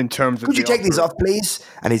 in terms of... Could you take these off, please?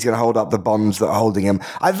 And he's going to hold up the bonds that are holding him.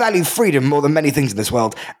 I value freedom more than many things in this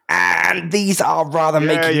world. And these are rather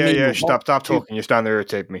making me... Yeah, stop talking. You're starting to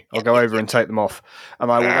irritate me. I'll go over and take them off.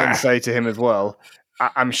 And I will then say to him as well,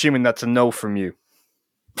 I'm assuming that's a no from you.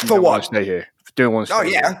 For what? Want to stay here. Don't want to stay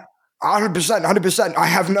here. 100%. I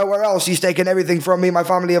have nowhere else. He's taken everything from me. My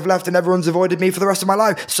family have left, and everyone's avoided me for the rest of my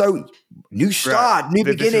life. So, new start, new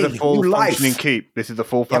beginning, this is a full new life. Functioning keep. This is a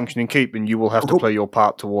full functioning keep, and you will have to play your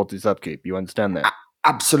part towards its upkeep. You understand that?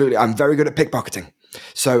 Absolutely. I'm very good at pickpocketing.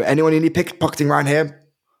 So, anyone who need pickpocketing around here,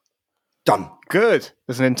 done. Good.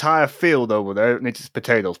 There's an entire field over there. It needs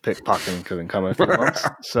potatoes pickpocketing because in coming a few months.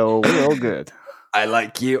 So we're all good. I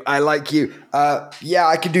like you. Yeah,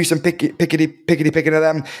 I can do some pickety picking of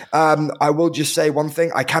them. I will just say one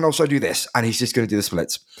thing. I can also do this, and he's just going to do the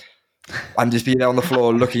splits. I'm just being there on the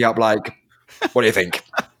floor looking up like, what do you think?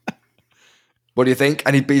 What do you think?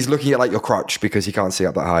 And he's looking at like your crotch because he can't see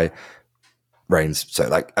up that high. Reigns. So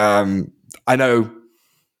like, I know.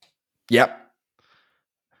 Yep.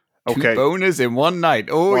 Okay. 2 boners in one night.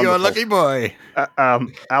 Oh, wonderful. You're a lucky boy.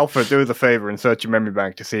 Alpha, do us a favor and search your memory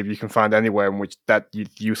bank to see if you can find anywhere in which that is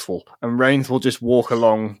useful. And Reigns will just walk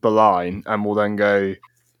along the line and will then go,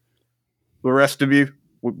 the rest of you,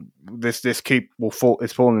 this keep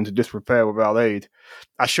is falling into disrepair without aid.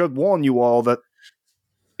 I should warn you all that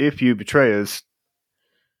if you betray us,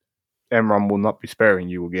 Emron will not be sparing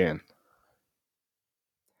you again.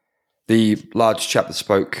 The large chap that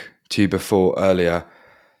spoke to you before earlier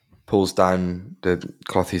pulls down the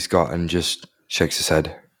cloth he's got and just shakes his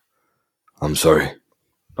head. I'm sorry.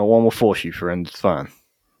 No one will force you, friend. It's fine.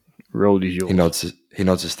 Road is yours. He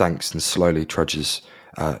nods his thanks and slowly trudges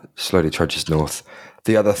north.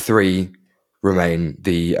 The other 3 remain.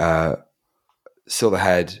 The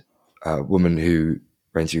silver-haired woman who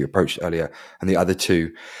Reigns you approached earlier, and the other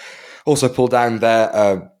 2 also pull down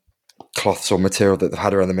their cloths or material that they've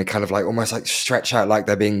had around them and kind of like almost like stretch out like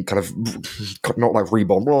they're being kind of not like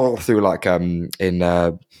reborn through like in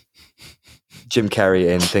Jim Carrey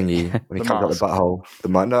in Thingy when he comes out the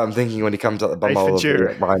butthole. No, I'm thinking when he comes out the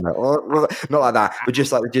bumhole behind that. Not like that, but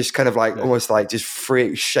just kind of like almost like just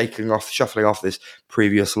shuffling off this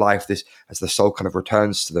previous life. This as the soul kind of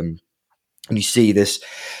returns to them, and you see this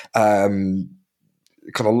kind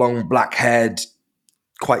of long black haired,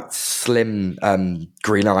 quite slim,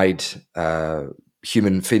 green-eyed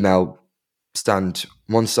human female stand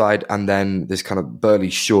one side, and then this kind of burly,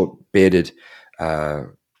 short, bearded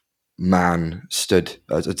man stood.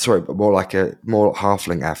 More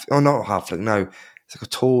halfling. Oh, not halfling. No, it's like a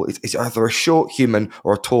tall. It's either a short human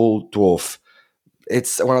or a tall dwarf.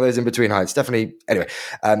 It's one of those in between heights. Definitely. Anyway,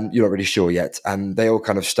 you're not really sure yet. And they all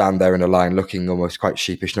kind of stand there in a line, looking almost quite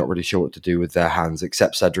sheepish, not really sure what to do with their hands,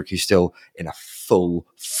 except Cedric, who's still in a full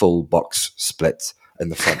box split in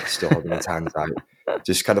the front, still holding his hands out.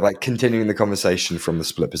 Just kind of like continuing the conversation from the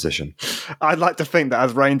split position. I'd like to think that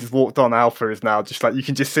as Reigns has walked on, Alpha is now just like, you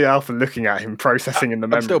can just see Alpha looking at him, processing in the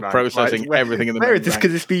memory bank. I'm still processing everything in the memory bank. Where is this?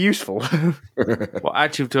 Could this be useful? Well,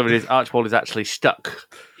 actually, his Archibald is actually stuck.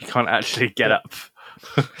 He can't actually get up.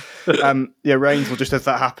 Reigns will just, as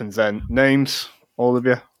that happens then, names, all of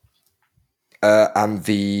you. And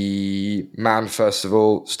the man, first of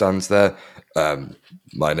all, stands there.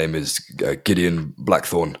 My name is Gideon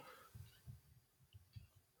Blackthorn.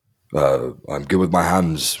 I'm good with my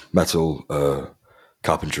hands, metal,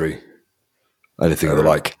 carpentry, anything of the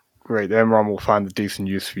like. Great, Emron will find a decent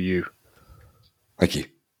use for you. Thank you.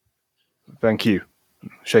 Thank you.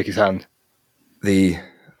 Shake his hand. The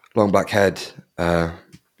long black-haired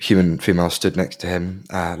human female stood next to him.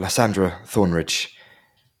 Lysandra Thornridge.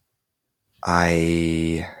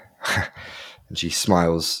 And she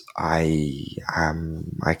smiles. I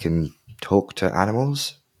can talk to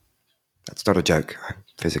animals. That's not a joke. I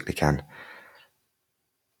physically can.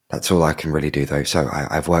 That's all I can really do, though. So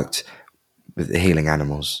I've worked with healing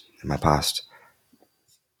animals in my past.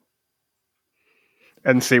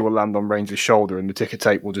 NC will land on Range's shoulder, and the ticker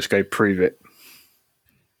tape will just go, prove it.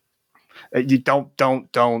 You don't.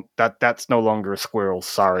 That's no longer a squirrel.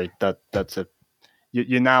 Sorry, that's a.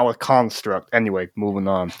 You're now a construct. Anyway, moving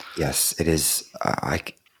on. Yes, it is.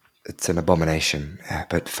 It's an abomination,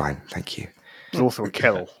 but fine, thank you. It's also a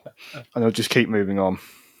kill, and I'll just keep moving on.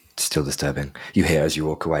 It's still disturbing. You hear as you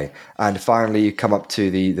walk away, and finally you come up to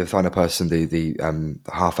the final person, the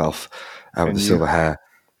half elf with the silver hair,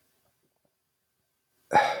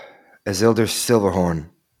 Isildur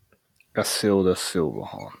Silverhorn. Isildur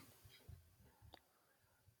Silverhorn.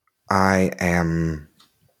 I am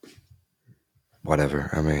whatever.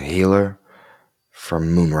 I'm a healer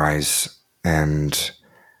from Moonrise, and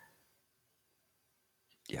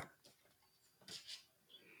yeah.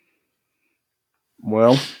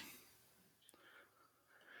 Well,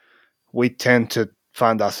 we tend to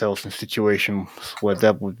find ourselves in situations where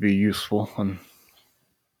that would be useful, and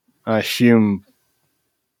I assume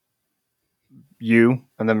you,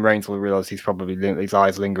 and then Rains will realise his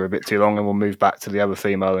eyes linger a bit too long, and we'll move back to the other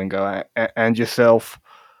female and go, and yourself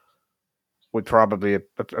would probably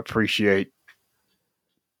appreciate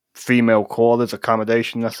female quarters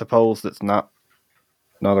accommodation, I suppose, that's not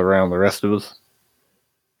around the rest of us.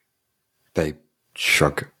 They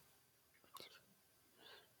shrug.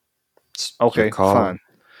 Okay, fine.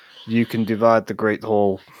 You can divide the Great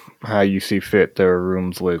Hall how you see fit. There are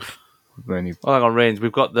rooms with many. Oh, hang on, Rains.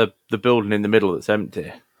 We've got the building in the middle that's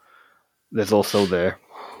empty. There's also there.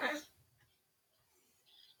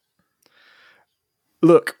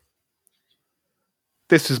 Look,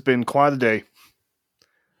 this has been quite a day.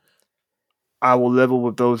 I will level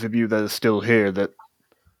with those of you that are still here that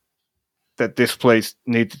this place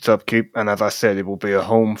needs its upkeep, and as I said, it will be a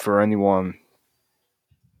home for anyone.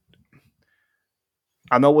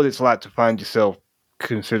 I know what it's like to find yourself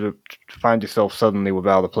suddenly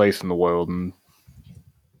without a place in the world, and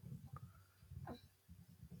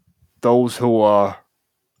those who are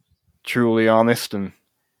truly honest, and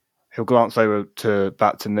he'll glance over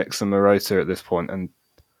back to Nix and Marota at this point,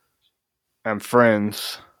 and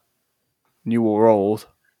friends, new or old,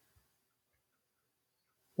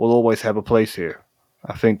 will always have a place here.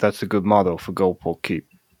 I think that's a good motto for Goldport Keep.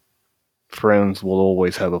 Friends will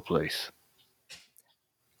always have a place.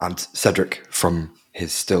 And Cedric, from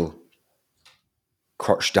his still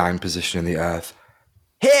crouched down position in the earth,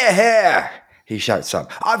 "Hear, hear!" he shouts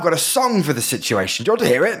up. "I've got a song for the situation. Do you want to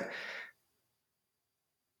hear it?"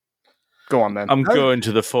 Go on, then. I'm going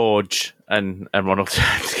to the forge, and everyone will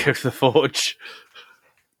turn to go to the forge.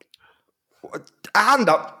 A hand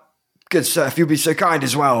up. Good sir, if you'll be so kind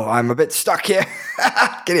as well. I'm a bit stuck here.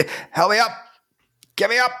 Can you help me up? Get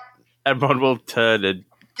me up. Everyone will turn and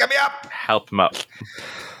Get me up. help him up.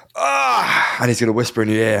 And he's going to whisper in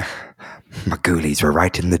your ear, "My ghoulies were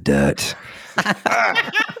right in the dirt."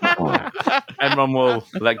 Everyone will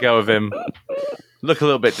let go of him, look a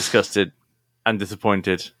little bit disgusted and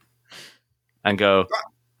disappointed, and go,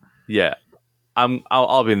 "Yeah,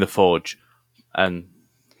 I'll be in the forge." And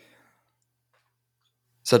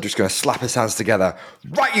Cedric's going to slap his hands together.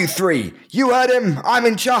 "Right, you three. You heard him. I'm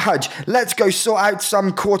in charge. Let's go sort out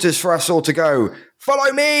some quarters for us all to go.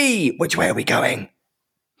 Follow me. Which way are we going?"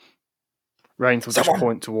 Rains will just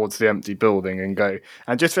point towards the empty building and go,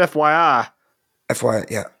 "And just for FYI,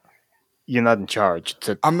 yeah. you're not in charge."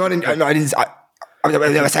 I'm not in. No, I didn't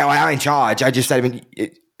say I am in charge. I just said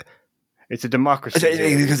It's a democracy.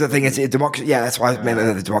 because the thing is, democracy. Yeah, that's why I meant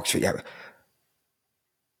the democracy. Yeah.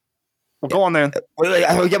 Well, go on then.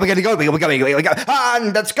 Yeah, we're going to go. We're going.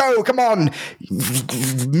 And let's go. Come on.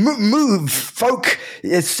 Move, folk.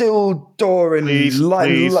 Isildur and please.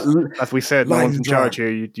 As we said, no one's in charge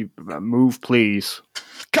here. You move, please.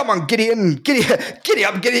 Come on, Gideon. Giddy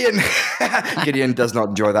up, Gideon. Gideon does not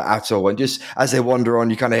enjoy that at all. And just as they wander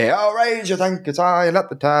on, you kind of hear, "Oh, raise your tankers high and let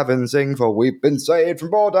the tavern sing, for we've been saved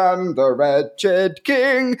from Bordan, the wretched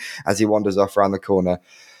king," as he wanders off around the corner,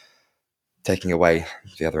 taking away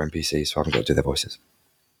the other NPCs who haven't got to do their voices.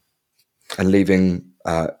 And leaving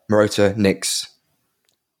Marota, Nix,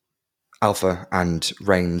 Alpha, and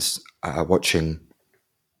Rains watching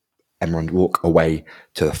Emrond walk away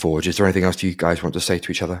to the forge. Is there anything else you guys want to say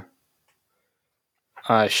to each other?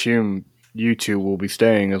 I assume you two will be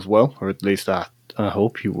staying as well, or at least I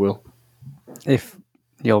hope you will. If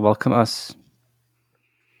you'll welcome us.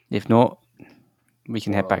 If not, we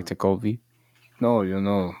can head back to Goldview.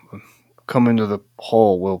 No, come into the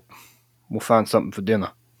hall. We'll find something for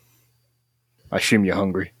dinner. I assume you're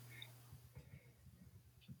hungry.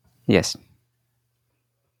 Yes.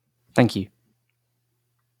 Thank you.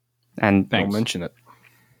 And Don't mention it.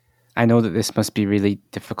 I know that this must be really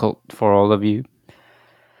difficult for all of you.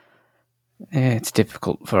 It's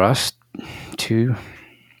difficult for us too.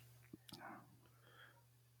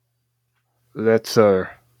 Let's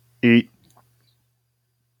eat,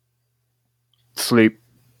 sleep,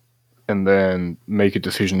 and then make a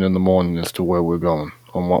decision in the morning as to where we're going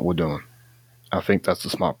and what we're doing. I think that's the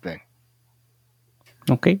smart thing.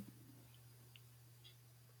 Okay.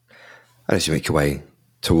 And as you make your way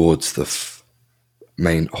towards the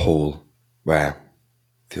main hall, where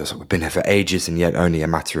it feels like we've been here for ages and yet only a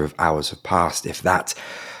matter of hours have passed, if that,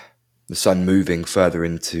 the sun moving further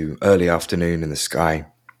into early afternoon in the sky,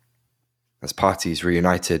 as parties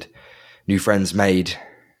reunited, new friends made,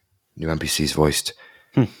 new NPCs voiced.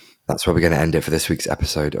 That's where we're going to end it for this week's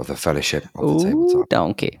episode of the Fellowship of the Tabletop.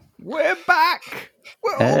 Donkey. We're back.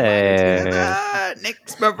 We're all Hey. back together.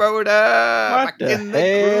 Nick's Mavoda back in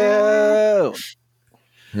the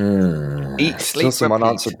groove. Eat, sleep, Still some repeat.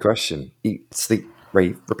 unanswered question. Eat, sleep,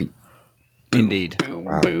 rave, repeat. Indeed.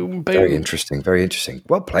 Wow. Very interesting. Very interesting.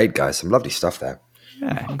 Well played, guys. Some lovely stuff there.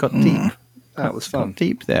 Yeah, it got deep. That was fun. Got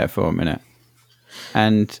deep there for a minute.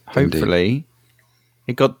 And hopefully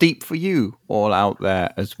it got deep for you all out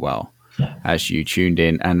there as well, as you tuned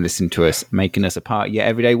in and listened to us, making us a part of your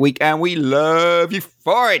everyday week. And we love you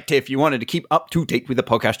for it. If you wanted to keep up to date with the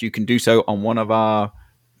podcast, you can do so on one of our...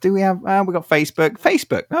 Do we have... we got Facebook.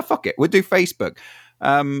 Facebook. Oh, fuck it. We'll do Facebook.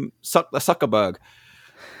 Suck the Zuckerberg.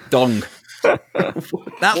 Dong.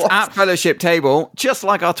 That's at Fellowship Table, just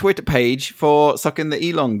like our Twitter page for sucking the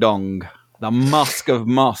Elon Dong. The Musk of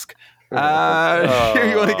Musk. If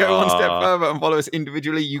you want to go one step further and follow us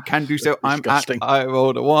individually, you can do so. I'm Disgusting. at I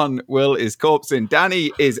Rolled a 1. Will is Corpsing.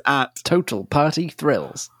 Danny is at Total Party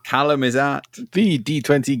Thrills. Callum is at The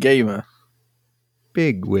D20 Gamer.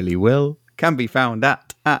 Big Willy Will. Can be found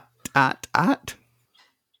at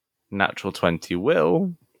Natural 20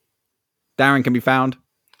 will. Darren can be found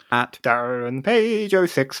at Darren Page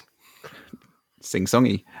 06. Sing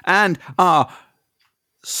Songy. And our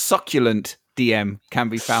succulent DM can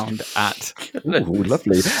be found at Ooh,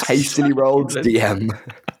 lovely. Hastily rolled DM.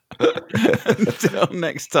 Until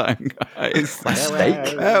next time, guys. Steak.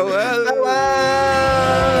 Farewell.